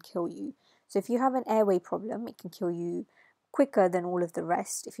things can kill you. So if you have an airway problem, it can kill you quicker than all of the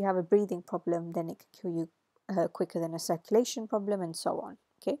rest. If you have a breathing problem, then it can kill you quicker than a circulation problem, and so on.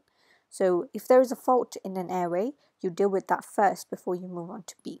 Okay. So if there is a fault in an airway, you deal with that first before you move on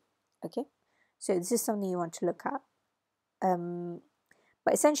to B. Okay. So this is something you want to look at.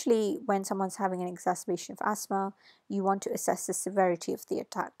 But essentially, when someone's having an exacerbation of asthma, you want to assess the severity of the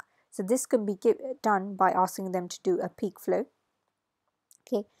attack. So this can be done by asking them to do a peak flow.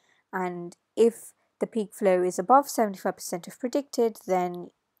 Okay, and if the peak flow is above 75% of predicted,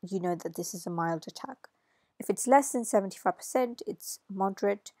 then you know that this is a mild attack. If it's less than 75%, it's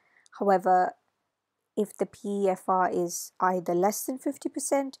moderate. However, if the PEFR is either less than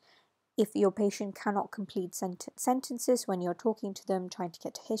 50%, if your patient cannot complete sentences when you're talking to them, trying to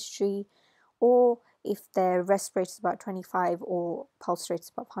get history, or if their respirate is about 25 or pulse rate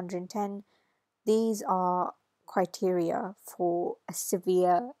is above 110, these are criteria for a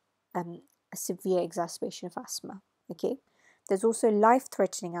severe exacerbation of asthma. Okay, there's also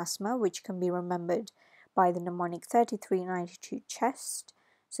life-threatening asthma, which can be remembered by the mnemonic 3392 chest.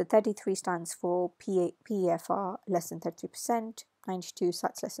 So 33 stands for PEFR less than 30%, 92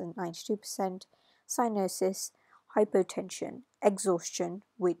 sats less than 92%, cyanosis, hypotension, exhaustion,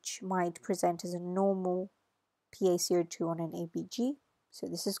 which might present as a normal PaCO2 on an ABG. So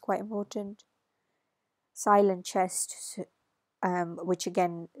this is quite important. Silent chest, which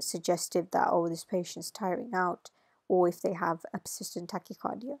again suggestive that, oh, this patient's tiring out, or if they have a persistent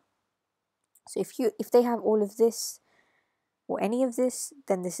tachycardia. So if they have all of this or any of this,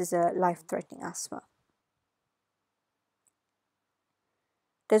 then this is a life-threatening asthma.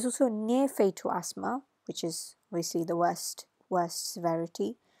 There's also near fatal asthma, which is obviously the worst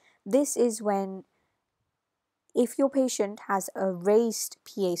severity. This is when, if your patient has a raised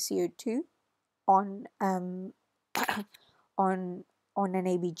PaCO2 on on an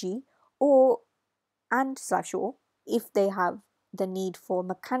ABG, or if they have the need for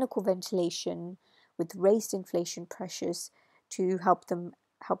mechanical ventilation with raised inflation pressures to help them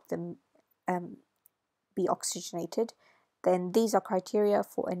be oxygenated, then these are criteria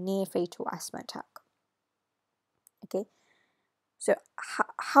for a near fatal asthma attack. Okay, so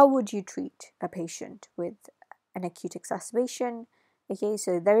how would you treat a patient with an acute exacerbation? Okay,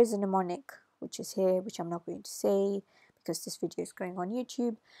 so there is a mnemonic which is here, which I'm not going to say because this video is going on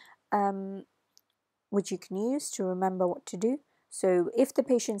YouTube, which you can use to remember what to do. So if the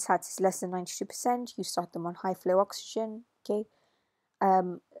patient's SAT is less than 92%, you start them on high flow oxygen. Okay,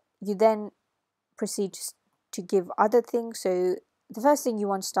 you then proceed to give other things. So the first thing you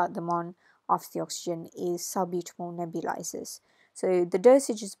want to start them on after the oxygen is salbutamol nebulizers. So the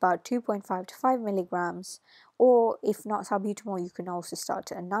dosage is about 2.5 to 5 milligrams, or if not salbutamol, you can also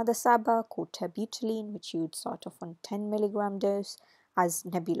start another SABA called terbutaline, which you would start off on 10 milligram dose as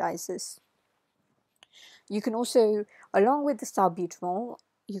nebulizers. You can also, along with the salbutamol,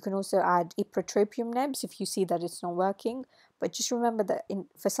 you can also add ipratropium nebs if you see that it's not working. But just remember that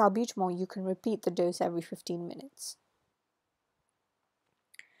for salbutamol, you can repeat the dose every 15 minutes.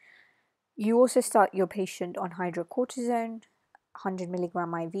 You also start your patient on hydrocortisone, 100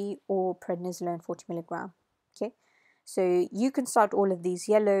 milligram IV, or prednisolone 40 milligram. Okay, so you can start all of these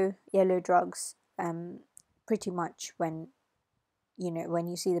yellow drugs pretty much when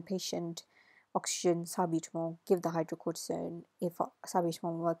you see the patient, oxygen, salbutamol, give the hydrocortisone. If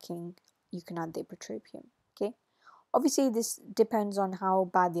salbutamol working, you can add the ipratropium. Okay. Obviously, this depends on how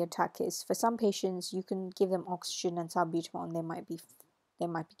bad the attack is. For some patients, you can give them oxygen and salbutamol, and they might be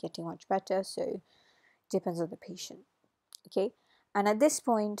getting much better. So it depends on the patient. Okay, and at this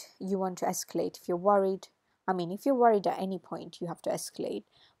point, you want to escalate. If you're worried, if you're worried at any point, you have to escalate.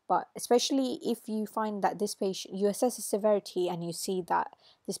 But especially if you find that this patient, you assess the severity and you see that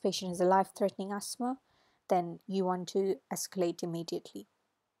this patient has a life-threatening asthma, then you want to escalate immediately.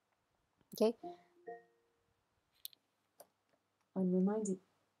 Okay. I'm reminded.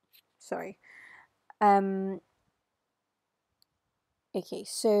 Sorry. Okay,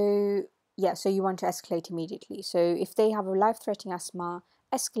 so yeah, so you want to escalate immediately. So if they have a life-threatening asthma,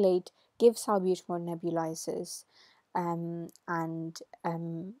 escalate, give salbutamol nebulizers, and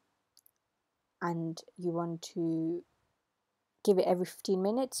you want to give it every 15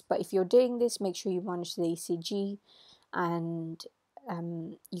 minutes. But if you're doing this, make sure you monitor the ECG, and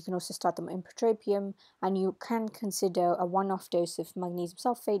you can also start them in ipratropium, and you can consider a one-off dose of magnesium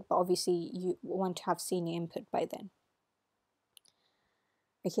sulfate, but obviously you want to have senior input by then.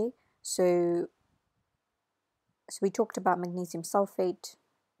 Okay, so we talked about magnesium sulfate.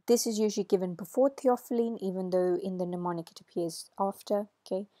 This is usually given before theophylline, even though in the mnemonic it appears after.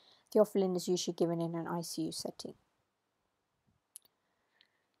 Okay, theophylline is usually given in an ICU setting.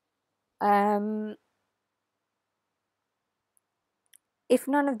 If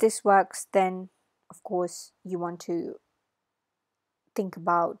none of this works, then of course you want to think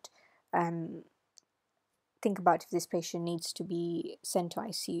about if this patient needs to be sent to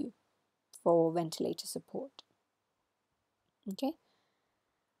ICU for ventilator support. Okay,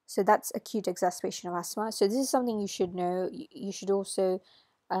 so that's acute exacerbation of asthma. So this is something you should know. You should also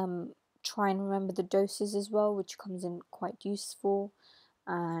try and remember the doses as well, which comes in quite useful.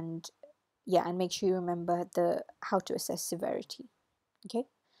 And yeah, and make sure you remember how to assess severity. Okay,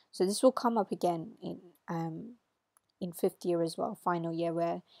 so this will come up again in fifth year as well, final year,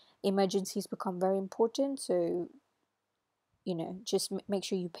 where emergencies become very important. So just make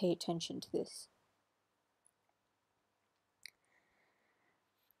sure you pay attention to this.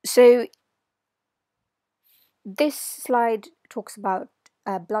 So this slide talks about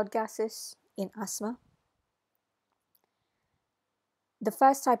blood gases in asthma. The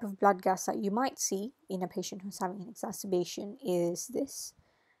first type of blood gas that you might see in a patient who's having an exacerbation is this.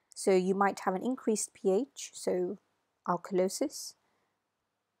 So you might have an increased pH, so alkalosis,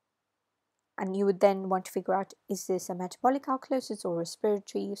 and you would then want to figure out, is this a metabolic alkalosis or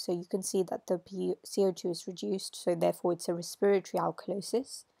respiratory? So you can see that the CO2 is reduced, so therefore it's a respiratory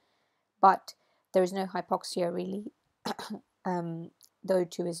alkalosis, but there is no hypoxia really. The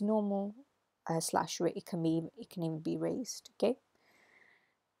O2 is normal, it can even be raised. Okay.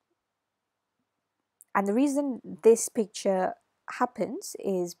 And the reason this picture happens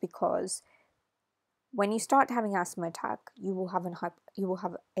is because when you start having asthma attack, you will have a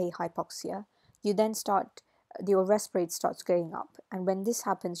hypoxia. You then your respiratory starts going up, and when this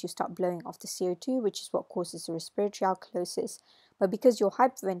happens, you start blowing off the CO2, which is what causes the respiratory alkalosis. But because you're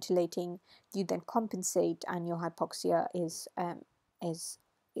hyperventilating, you then compensate, and your hypoxia is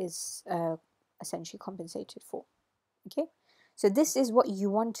essentially compensated for. Okay, so this is what you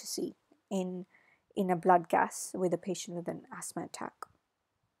want to see in a blood gas with a patient with an asthma attack.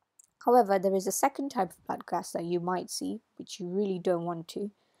 However, there is a second type of blood gas that you might see, which you really don't want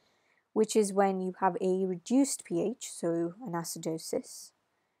to, which is when you have a reduced pH, so an acidosis,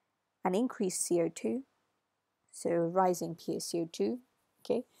 an increased CO2, so rising PaCO2,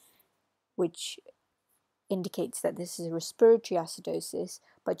 okay, which indicates that this is a respiratory acidosis,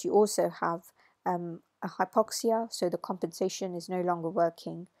 but you also have a hypoxia, so the compensation is no longer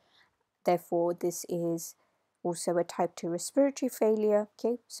working. Therefore, this is also a type 2 respiratory failure.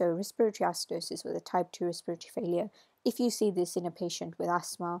 Okay, so respiratory acidosis with a type 2 respiratory failure. If you see this in a patient with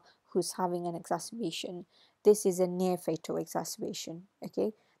asthma who's having an exacerbation, this is a near fatal exacerbation.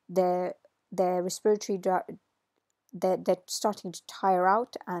 Okay, their respiratory they're starting to tire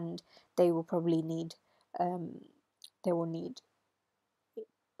out, and they will probably need to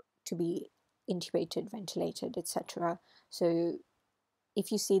be intubated, ventilated, etc. So if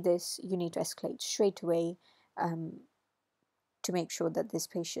you see this, you need to escalate straight away to make sure that this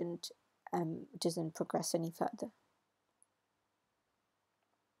patient doesn't progress any further.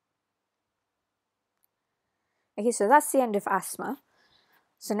 Okay, so that's the end of asthma.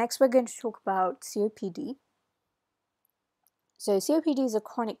 So next we're going to talk about COPD. So COPD is a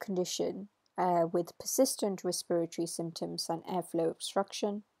chronic condition with persistent respiratory symptoms and airflow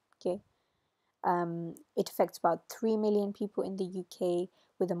obstruction. Okay, It affects about 3 million people in the UK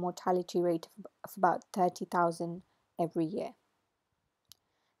with a mortality rate of about 30,000 every year.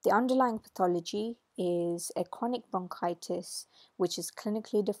 The underlying pathology is a chronic bronchitis, which is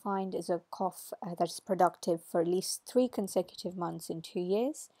clinically defined as a cough that is productive for at least 3 consecutive months in 2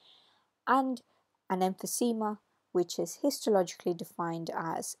 years, and an emphysema, which is histologically defined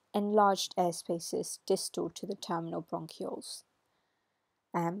as enlarged air spaces distal to the terminal bronchioles,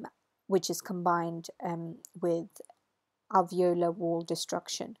 which is combined with alveolar wall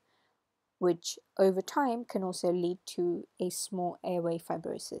destruction, which over time can also lead to a small airway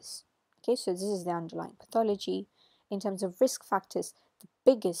fibrosis. Okay, so this is the underlying pathology. In terms of risk factors, the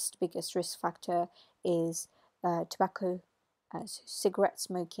biggest risk factor is tobacco. So cigarette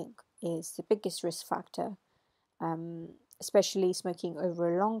smoking is the biggest risk factor, especially smoking over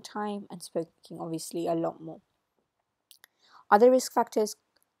a long time and smoking obviously a lot more. Other risk factors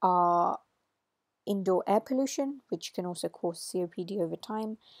are indoor air pollution, which can also cause COPD over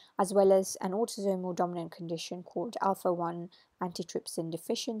time, as well as an autosomal dominant condition called alpha-1 antitrypsin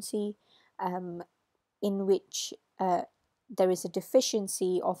deficiency, in which there is a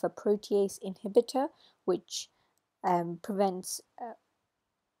deficiency of a protease inhibitor, which prevents a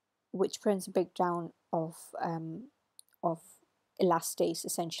breakdown of elastase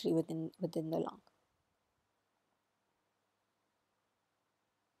essentially within the lung.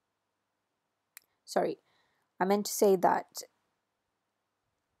 Sorry, I meant to say that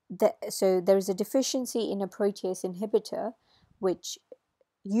so there is a deficiency in a protease inhibitor, which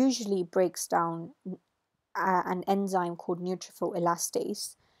usually breaks down an enzyme called neutrophil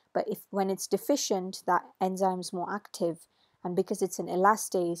elastase. But when it's deficient, that enzyme is more active, and because it's an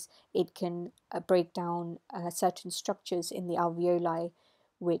elastase, it can break down certain structures in the alveoli,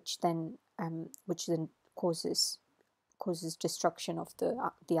 which then causes destruction of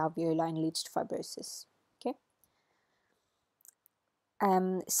the alveoli and leads to fibrosis. Okay.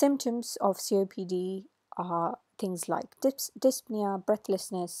 Symptoms of COPD are things like dyspnea,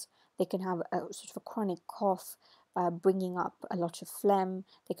 breathlessness. They can have a sort of a chronic cough, bringing up a lot of phlegm.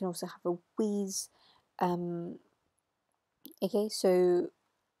 They can also have a wheeze. Okay, so,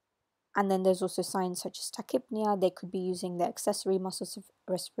 and then there's also signs such as tachypnea. They could be using the accessory muscles of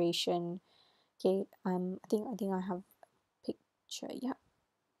respiration. Okay, I think I have a picture.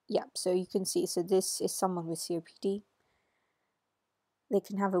 Yeah. So you can see. So this is someone with COPD. They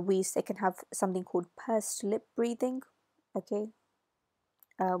can have a wheeze. They can have something called pursed lip breathing. Okay,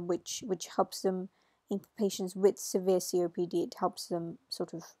 which helps them in patients with severe COPD. It helps them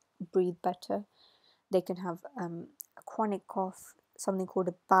sort of breathe better. They can have a chronic cough, something called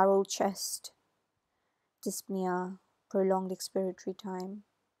a barrel chest, dyspnea, prolonged expiratory time,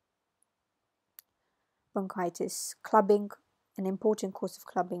 bronchitis, clubbing, an important cause of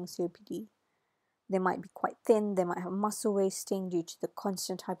clubbing, COPD. They might be quite thin. They might have muscle wasting due to the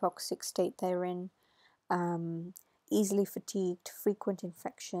constant hypoxic state they're in. Easily fatigued, frequent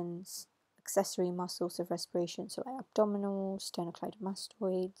infections, accessory muscles of respiration, so like abdominal,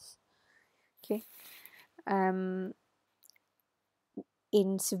 sternocleidomastoids. Okay.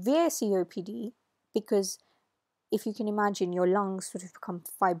 In severe COPD, because if you can imagine, your lungs sort of become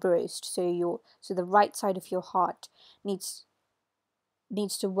fibrosed, so the right side of your heart needs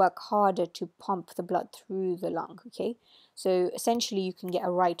to work harder to pump the blood through the lung. Okay, so essentially you can get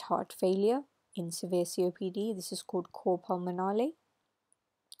a right heart failure in severe COPD. This is called cor pulmonale.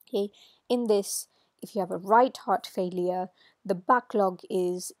 Okay, in this, if you have a right heart failure, the backlog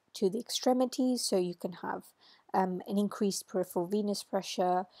is to the extremities, so you can have an increased peripheral venous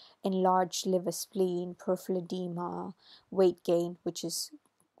pressure, enlarged liver spleen, peripheral edema, weight gain, which is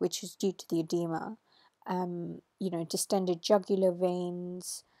due to the edema, distended jugular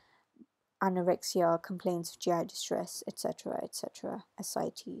veins, anorexia, complaints of GI distress, etc.,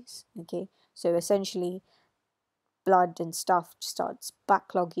 ascites. Okay, so essentially blood and stuff starts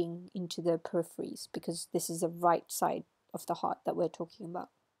backlogging into the peripheries, because this is the right side of the heart that we're talking about.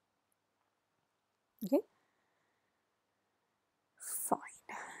 Okay, fine.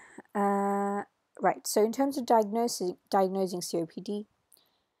 Right, so in terms of diagnosing COPD,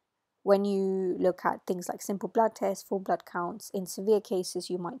 when you look at things like simple blood tests, full blood counts, in severe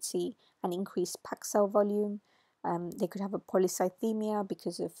cases you might see an increased PAC cell volume. They could have a polycythemia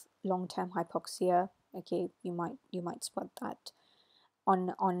because of long-term hypoxia. Okay, you might spot that.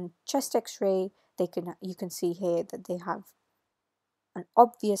 On chest X-ray, you can see here that they have an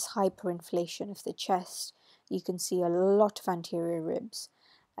obvious hyperinflation of the chest. You can see a lot of anterior ribs.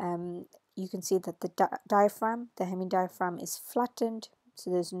 You can see that the diaphragm, the hemidiaphragm, is flattened, so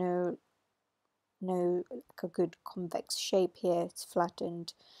there's no like a good convex shape here. It's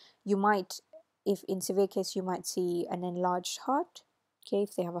flattened. You might if in severe case you might see an enlarged heart, okay,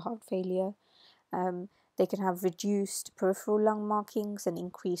 if they have a heart failure. They can have reduced peripheral lung markings and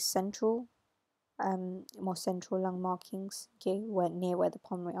increased central, more central lung markings, okay, near where the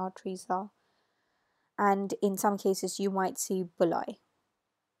pulmonary arteries are. And in some cases you might see bullae.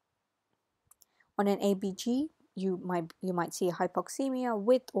 On an ABG, you might see a hypoxemia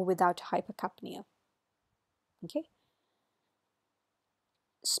with or without hypercapnia. Okay.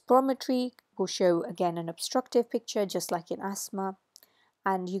 Spirometry will show again an obstructive picture, just like in asthma,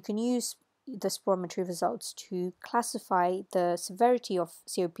 and you can use the spirometry results to classify the severity of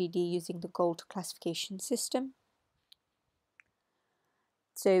COPD using the GOLD classification system.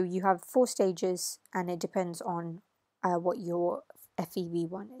 So you have 4 stages, and it depends on what your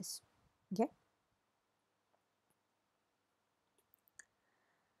FEV1 is. Okay.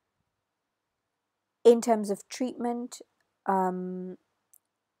 In terms of treatment, so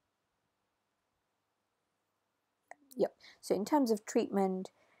in terms of treatment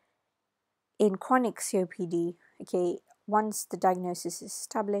in chronic COPD, okay, once the diagnosis is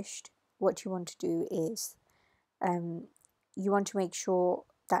established, what you want to do is you want to make sure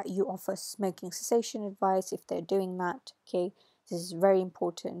that you offer smoking cessation advice if they're doing that. Okay, this is very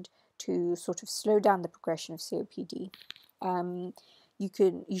important to sort of slow down the progression of COPD.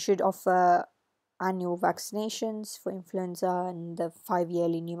 You should offer annual vaccinations for influenza and the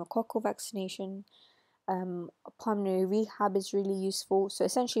 5-yearly pneumococcal vaccination. Pulmonary rehab is really useful. So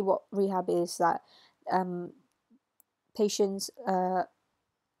essentially what rehab is that patients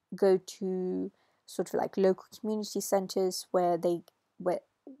go to sort of like local community centers where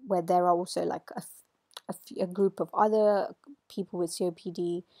there are also like a group of other people with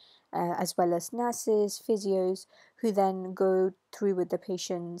COPD, as well as nurses, physios, who then go through with the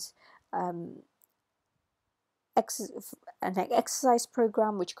patients an exercise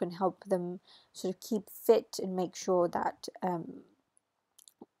program which can help them sort of keep fit and make sure that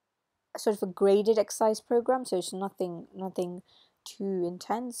sort of a graded exercise program, so it's nothing too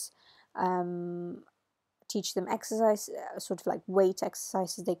intense. Teach them exercise, sort of like weight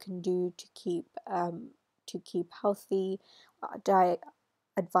exercises they can do to keep healthy. Diet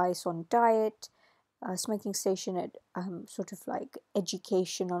advice on diet, smoking cessation, sort of like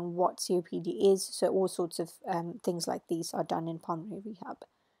education on what COPD is. So all sorts of things like these are done in pulmonary rehab.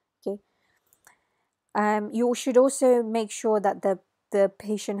 Okay. You should also make sure that the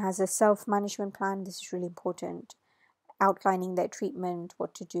patient has a self-management plan. This is really important. Outlining their treatment,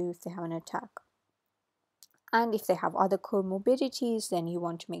 what to do if they have an attack. And if they have other comorbidities, then you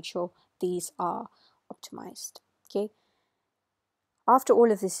want to make sure these are optimized. Okay. After all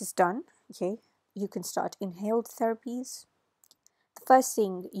of this is done, okay, you can start inhaled therapies. The first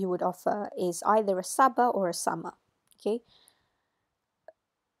thing you would offer is either a SABA or a SAMA. Okay.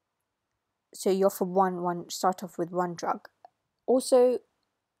 So you offer start off with one drug. Also,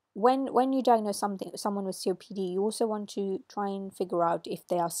 when you diagnose someone with COPD, you also want to try and figure out if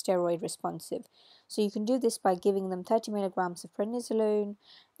they are steroid responsive. So you can do this by giving them 30 milligrams of prednisolone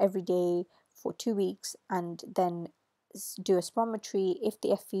every day for 2 weeks, and then do a spirometry. If the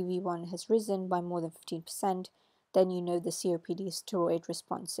FEV1 has risen by more than 15%, then you know the COPD is steroid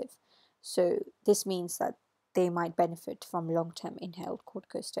responsive. So this means that they might benefit from long-term inhaled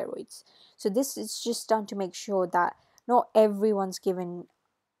corticosteroids. So this is just done to make sure that not everyone's given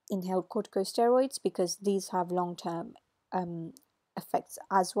inhaled corticosteroids, because these have long-term effects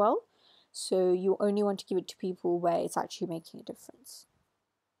as well. So you only want to give it to people where it's actually making a difference.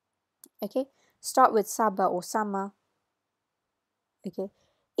 Okay, start with SABA or SAMA. Okay,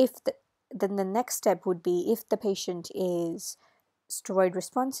 then the next step would be, if the patient is steroid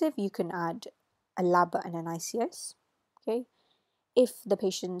responsive, you can add a LABA and an ICS. Okay, if the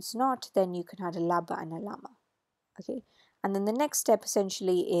patient's not, then you can add a LABA and a LAMA. Okay, and then the next step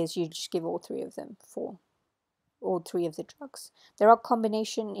essentially is you just give all 3 of them for all 3 of the drugs. There are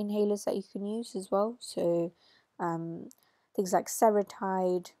combination inhalers that you can use as well, so things like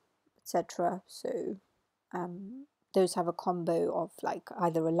Seretide, etc. So those have a combo of like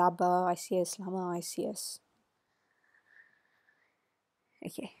either a LABA, ICS, LAMA, ICS.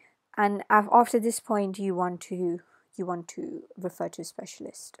 Okay, and after this point, you want to refer to a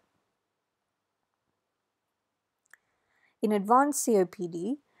specialist. In advanced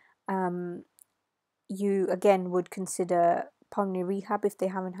COPD, you again would consider pulmonary rehab if they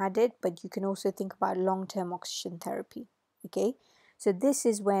haven't had it, but you can also think about long-term oxygen therapy. Okay, so this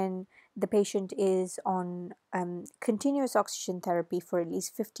is when the patient is on continuous oxygen therapy for at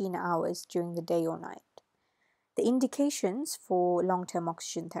least 15 hours during the day or night. The indications for long-term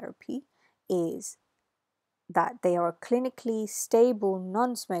oxygen therapy is that they are clinically stable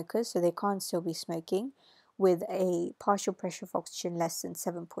non-smokers, so they can't still be smoking, with a partial pressure of oxygen less than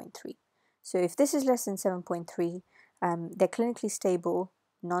 7.3. So if this is less than 7.3, they're clinically stable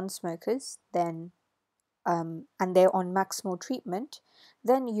non-smokers, then and they're on maximal treatment,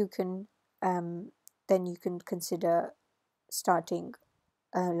 then you can consider starting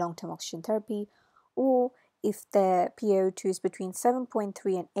long-term oxygen therapy. Or if their PaO2 is between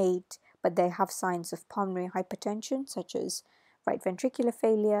 7.3 and 8, but they have signs of pulmonary hypertension, such as right ventricular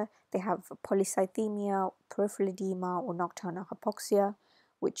failure, they have polycythemia, peripheral edema, or nocturnal hypoxia,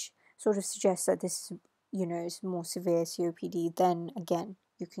 which sort of suggests that this is more severe COPD, then again,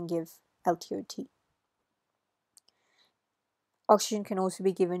 you can give LTOT. Oxygen can also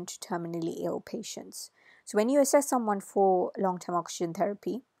be given to terminally ill patients. So when you assess someone for long-term oxygen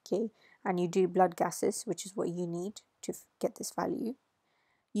therapy, okay, and you do blood gases, which is what you need to get this value,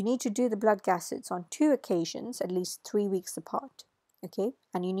 you need to do the blood gases on 2 occasions, at least 3 weeks apart, okay?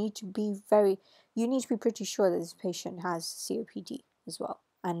 And you need to be pretty sure that this patient has COPD as well,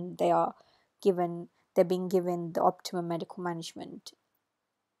 and they're being given the optimum medical management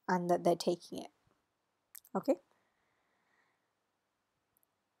and that they're taking it, okay?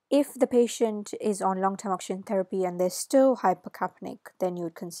 If the patient is on long-term oxygen therapy and they're still hypercapnic, then you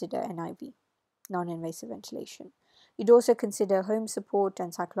would consider NIV, non-invasive ventilation. You'd also consider home support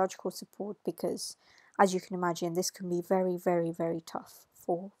and psychological support because, as you can imagine, this can be very, very, very tough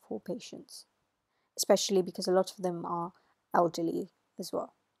for patients, especially because a lot of them are elderly as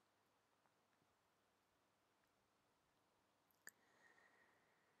well.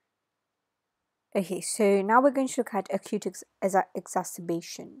 Okay, so now we're going to look at acute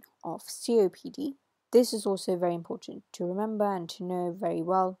exacerbation of COPD. This is also very important to remember and to know very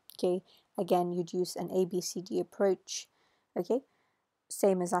well. Okay, again, you'd use an ABCD approach. Okay,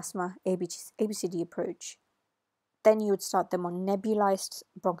 same as asthma, ABCD approach. Then you would start them on nebulized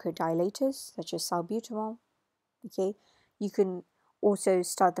bronchodilators such as salbutamol. Okay, you can also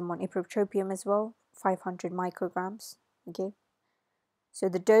start them on ipratropium as well, 500 micrograms. Okay. So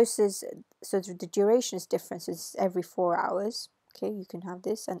the doses, so the duration is different. So it's every 4 hours. Okay, you can have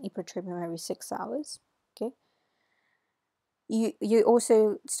this, and ipratropium every 6 hours. Okay. You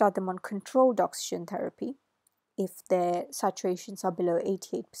also start them on controlled oxygen therapy if their saturations are below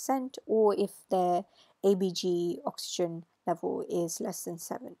 88% or if their ABG oxygen level is less than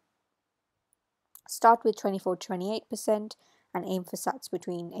 7. Start with 24 to 28% and aim for sats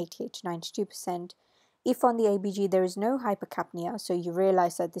between 88 to 92%. If on the ABG there is no hypercapnia, so you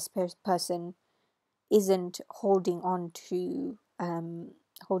realize that this person isn't holding on to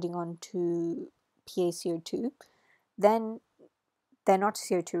PaCO2, then they're not a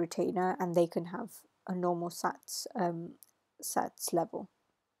CO2 retainer and they can have a normal sats level.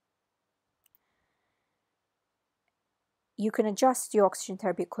 You can adjust your oxygen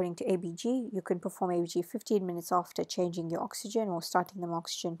therapy according to ABG. You can perform ABG 15 minutes after changing your oxygen or starting them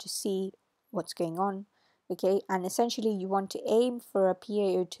oxygen to see what's going on. Okay, and essentially you want to aim for a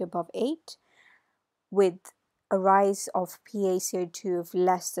PaO2 above 8 with a rise of PaCO2 of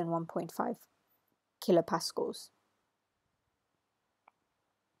less than 1.5 kilopascals.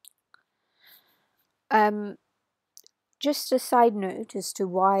 Just a side note as to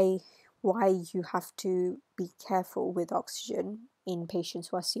why you have to be careful with oxygen in patients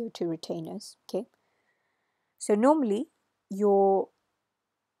who are CO2 retainers. Okay, so normally your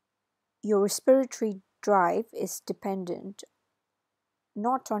respiratory drive is dependent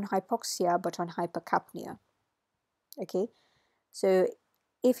not on hypoxia but on hypercapnia. Okay, so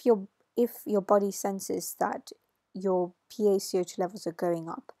if your body senses that your PaCO2 levels are going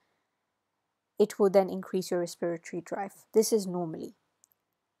up, it will then increase your respiratory drive. This is normally.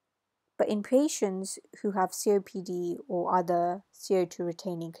 But in patients who have COPD or other CO2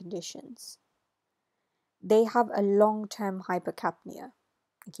 retaining conditions, they have a long-term hypercapnia.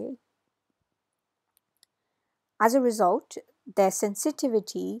 Okay. As a result, their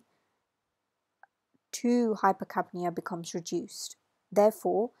sensitivity to hypercapnia becomes reduced.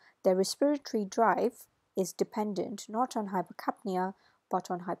 Therefore, their respiratory drive is dependent not on hypercapnia but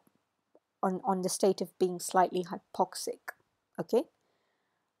on the state of being slightly hypoxic. Okay?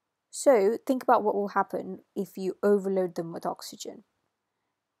 So think about what will happen if you overload them with oxygen.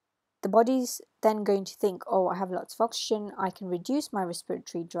 The body's then going to think, oh, I have lots of oxygen, I can reduce my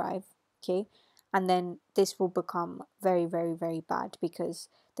respiratory drive, okay? And then this will become very, very, very bad because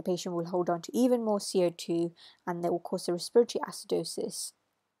the patient will hold on to even more CO2 and that will cause a respiratory acidosis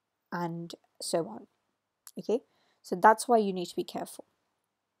and so on, okay? So that's why you need to be careful.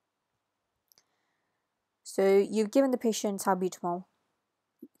 So you've given the patient salbutamol,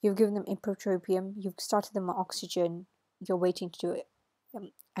 you've given them ipratropium, you've started them on oxygen, you're waiting to do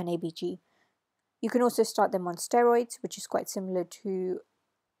an ABG. You can also start them on steroids, which is quite similar to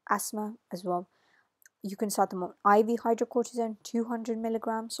asthma as well. You can start them on IV hydrocortisone, 200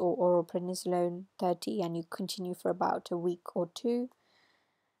 milligrams, or oral prednisolone, 30, and you continue for about a week or two.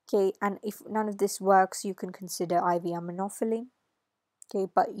 Okay, and if none of this works, you can consider IV aminophylline. Okay,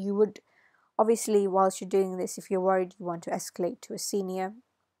 but you would, obviously, whilst you're doing this, if you're worried, you want to escalate to a senior.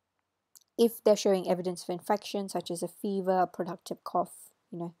 If they're showing evidence of infection, such as a fever, a productive cough,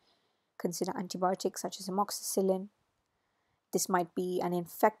 consider antibiotics such as amoxicillin. This might be an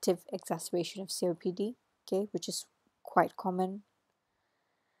infective exacerbation of COPD, okay, which is quite common.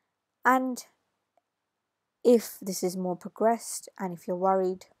 And if this is more progressed and if you're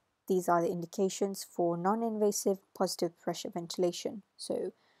worried, these are the indications for non-invasive positive pressure ventilation.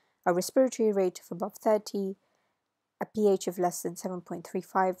 So a respiratory rate of above 30, a pH of less than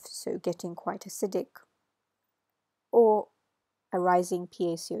 7.35, so getting quite acidic, or a rising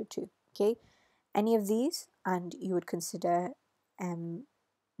PaCO2. Okay, any of these, and you would consider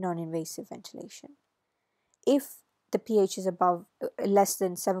non-invasive ventilation. If the pH is above less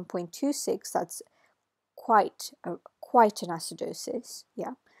than 7.26, that's quite an acidosis,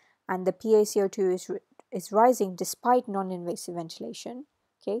 yeah, and the PaCO2 is rising despite non-invasive ventilation,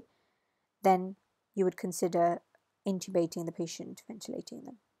 okay, then you would consider intubating the patient, ventilating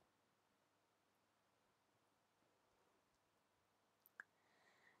them.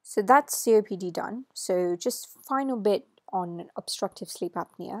 So that's COPD done. So just final bit on obstructive sleep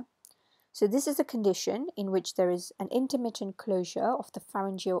apnea. So this is a condition in which there is an intermittent closure of the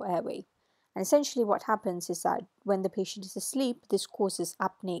pharyngeal airway. And essentially what happens is that when the patient is asleep, this causes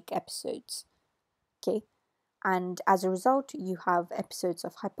apneic episodes. Okay? And as a result, you have episodes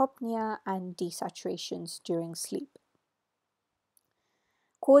of hypopnea and desaturations during sleep.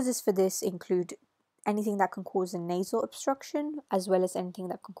 Causes for this include anything that can cause a nasal obstruction, as well as anything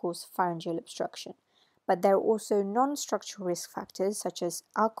that can cause pharyngeal obstruction. But there are also non-structural risk factors such as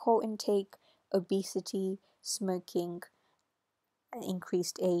alcohol intake, obesity, smoking,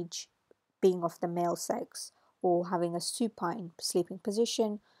 increased age, being of the male sex, or having a supine sleeping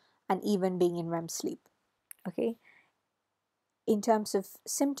position, and even being in REM sleep. Okay. In terms of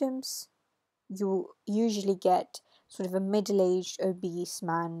symptoms, you usually get sort of a middle-aged obese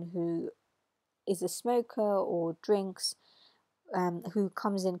man who is a smoker or drinks, who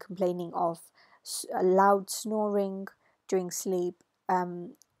comes in complaining of loud snoring during sleep,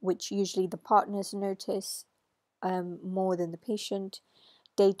 which usually the partners notice more than the patient.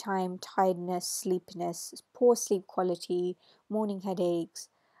 Daytime tiredness, sleepiness, poor sleep quality, morning headaches,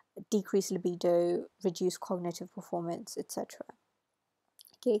 decreased libido, reduced cognitive performance, etc.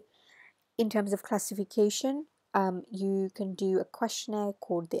 Okay. In terms of classification, you can do a questionnaire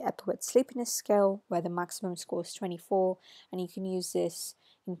called the Epworth Sleepiness Scale, where the maximum score is 24, and you can use this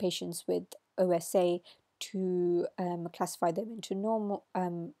in patients with OSA to classify them into normal,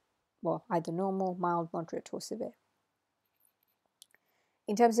 either normal, mild, moderate, or severe.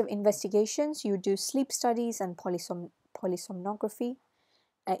 In terms of investigations, you do sleep studies and polysomnography,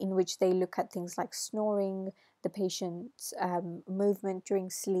 in which they look at things like snoring, the patient's movement during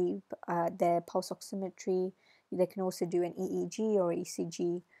sleep, their pulse oximetry. They can also do an EEG or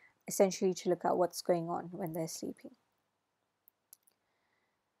ECG, essentially to look at what's going on when they're sleeping.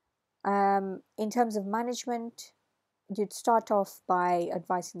 In terms of management, you'd start off by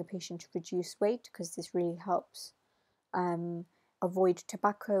advising the patient to reduce weight, because this really helps. Avoid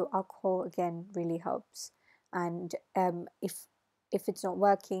tobacco, alcohol, again, really helps. And if it's not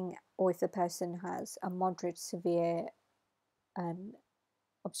working, or if the person has a moderate, severe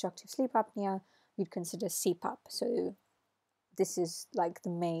obstructive sleep apnea, you'd consider CPAP. So this is like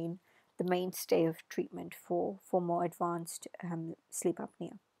the mainstay of treatment for more advanced sleep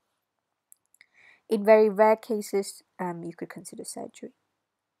apnea. In very rare cases, you could consider surgery.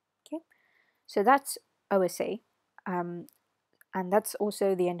 Okay, so that's OSA. And that's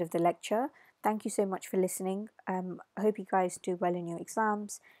also the end of the lecture. Thank you so much for listening. I hope you guys do well in your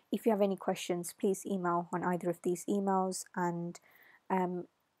exams. If you have any questions, please email on either of these emails. And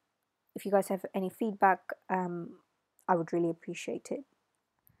if you guys have any feedback, I would really appreciate it.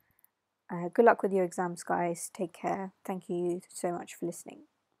 Good luck with your exams, guys. Take care. Thank you so much for listening.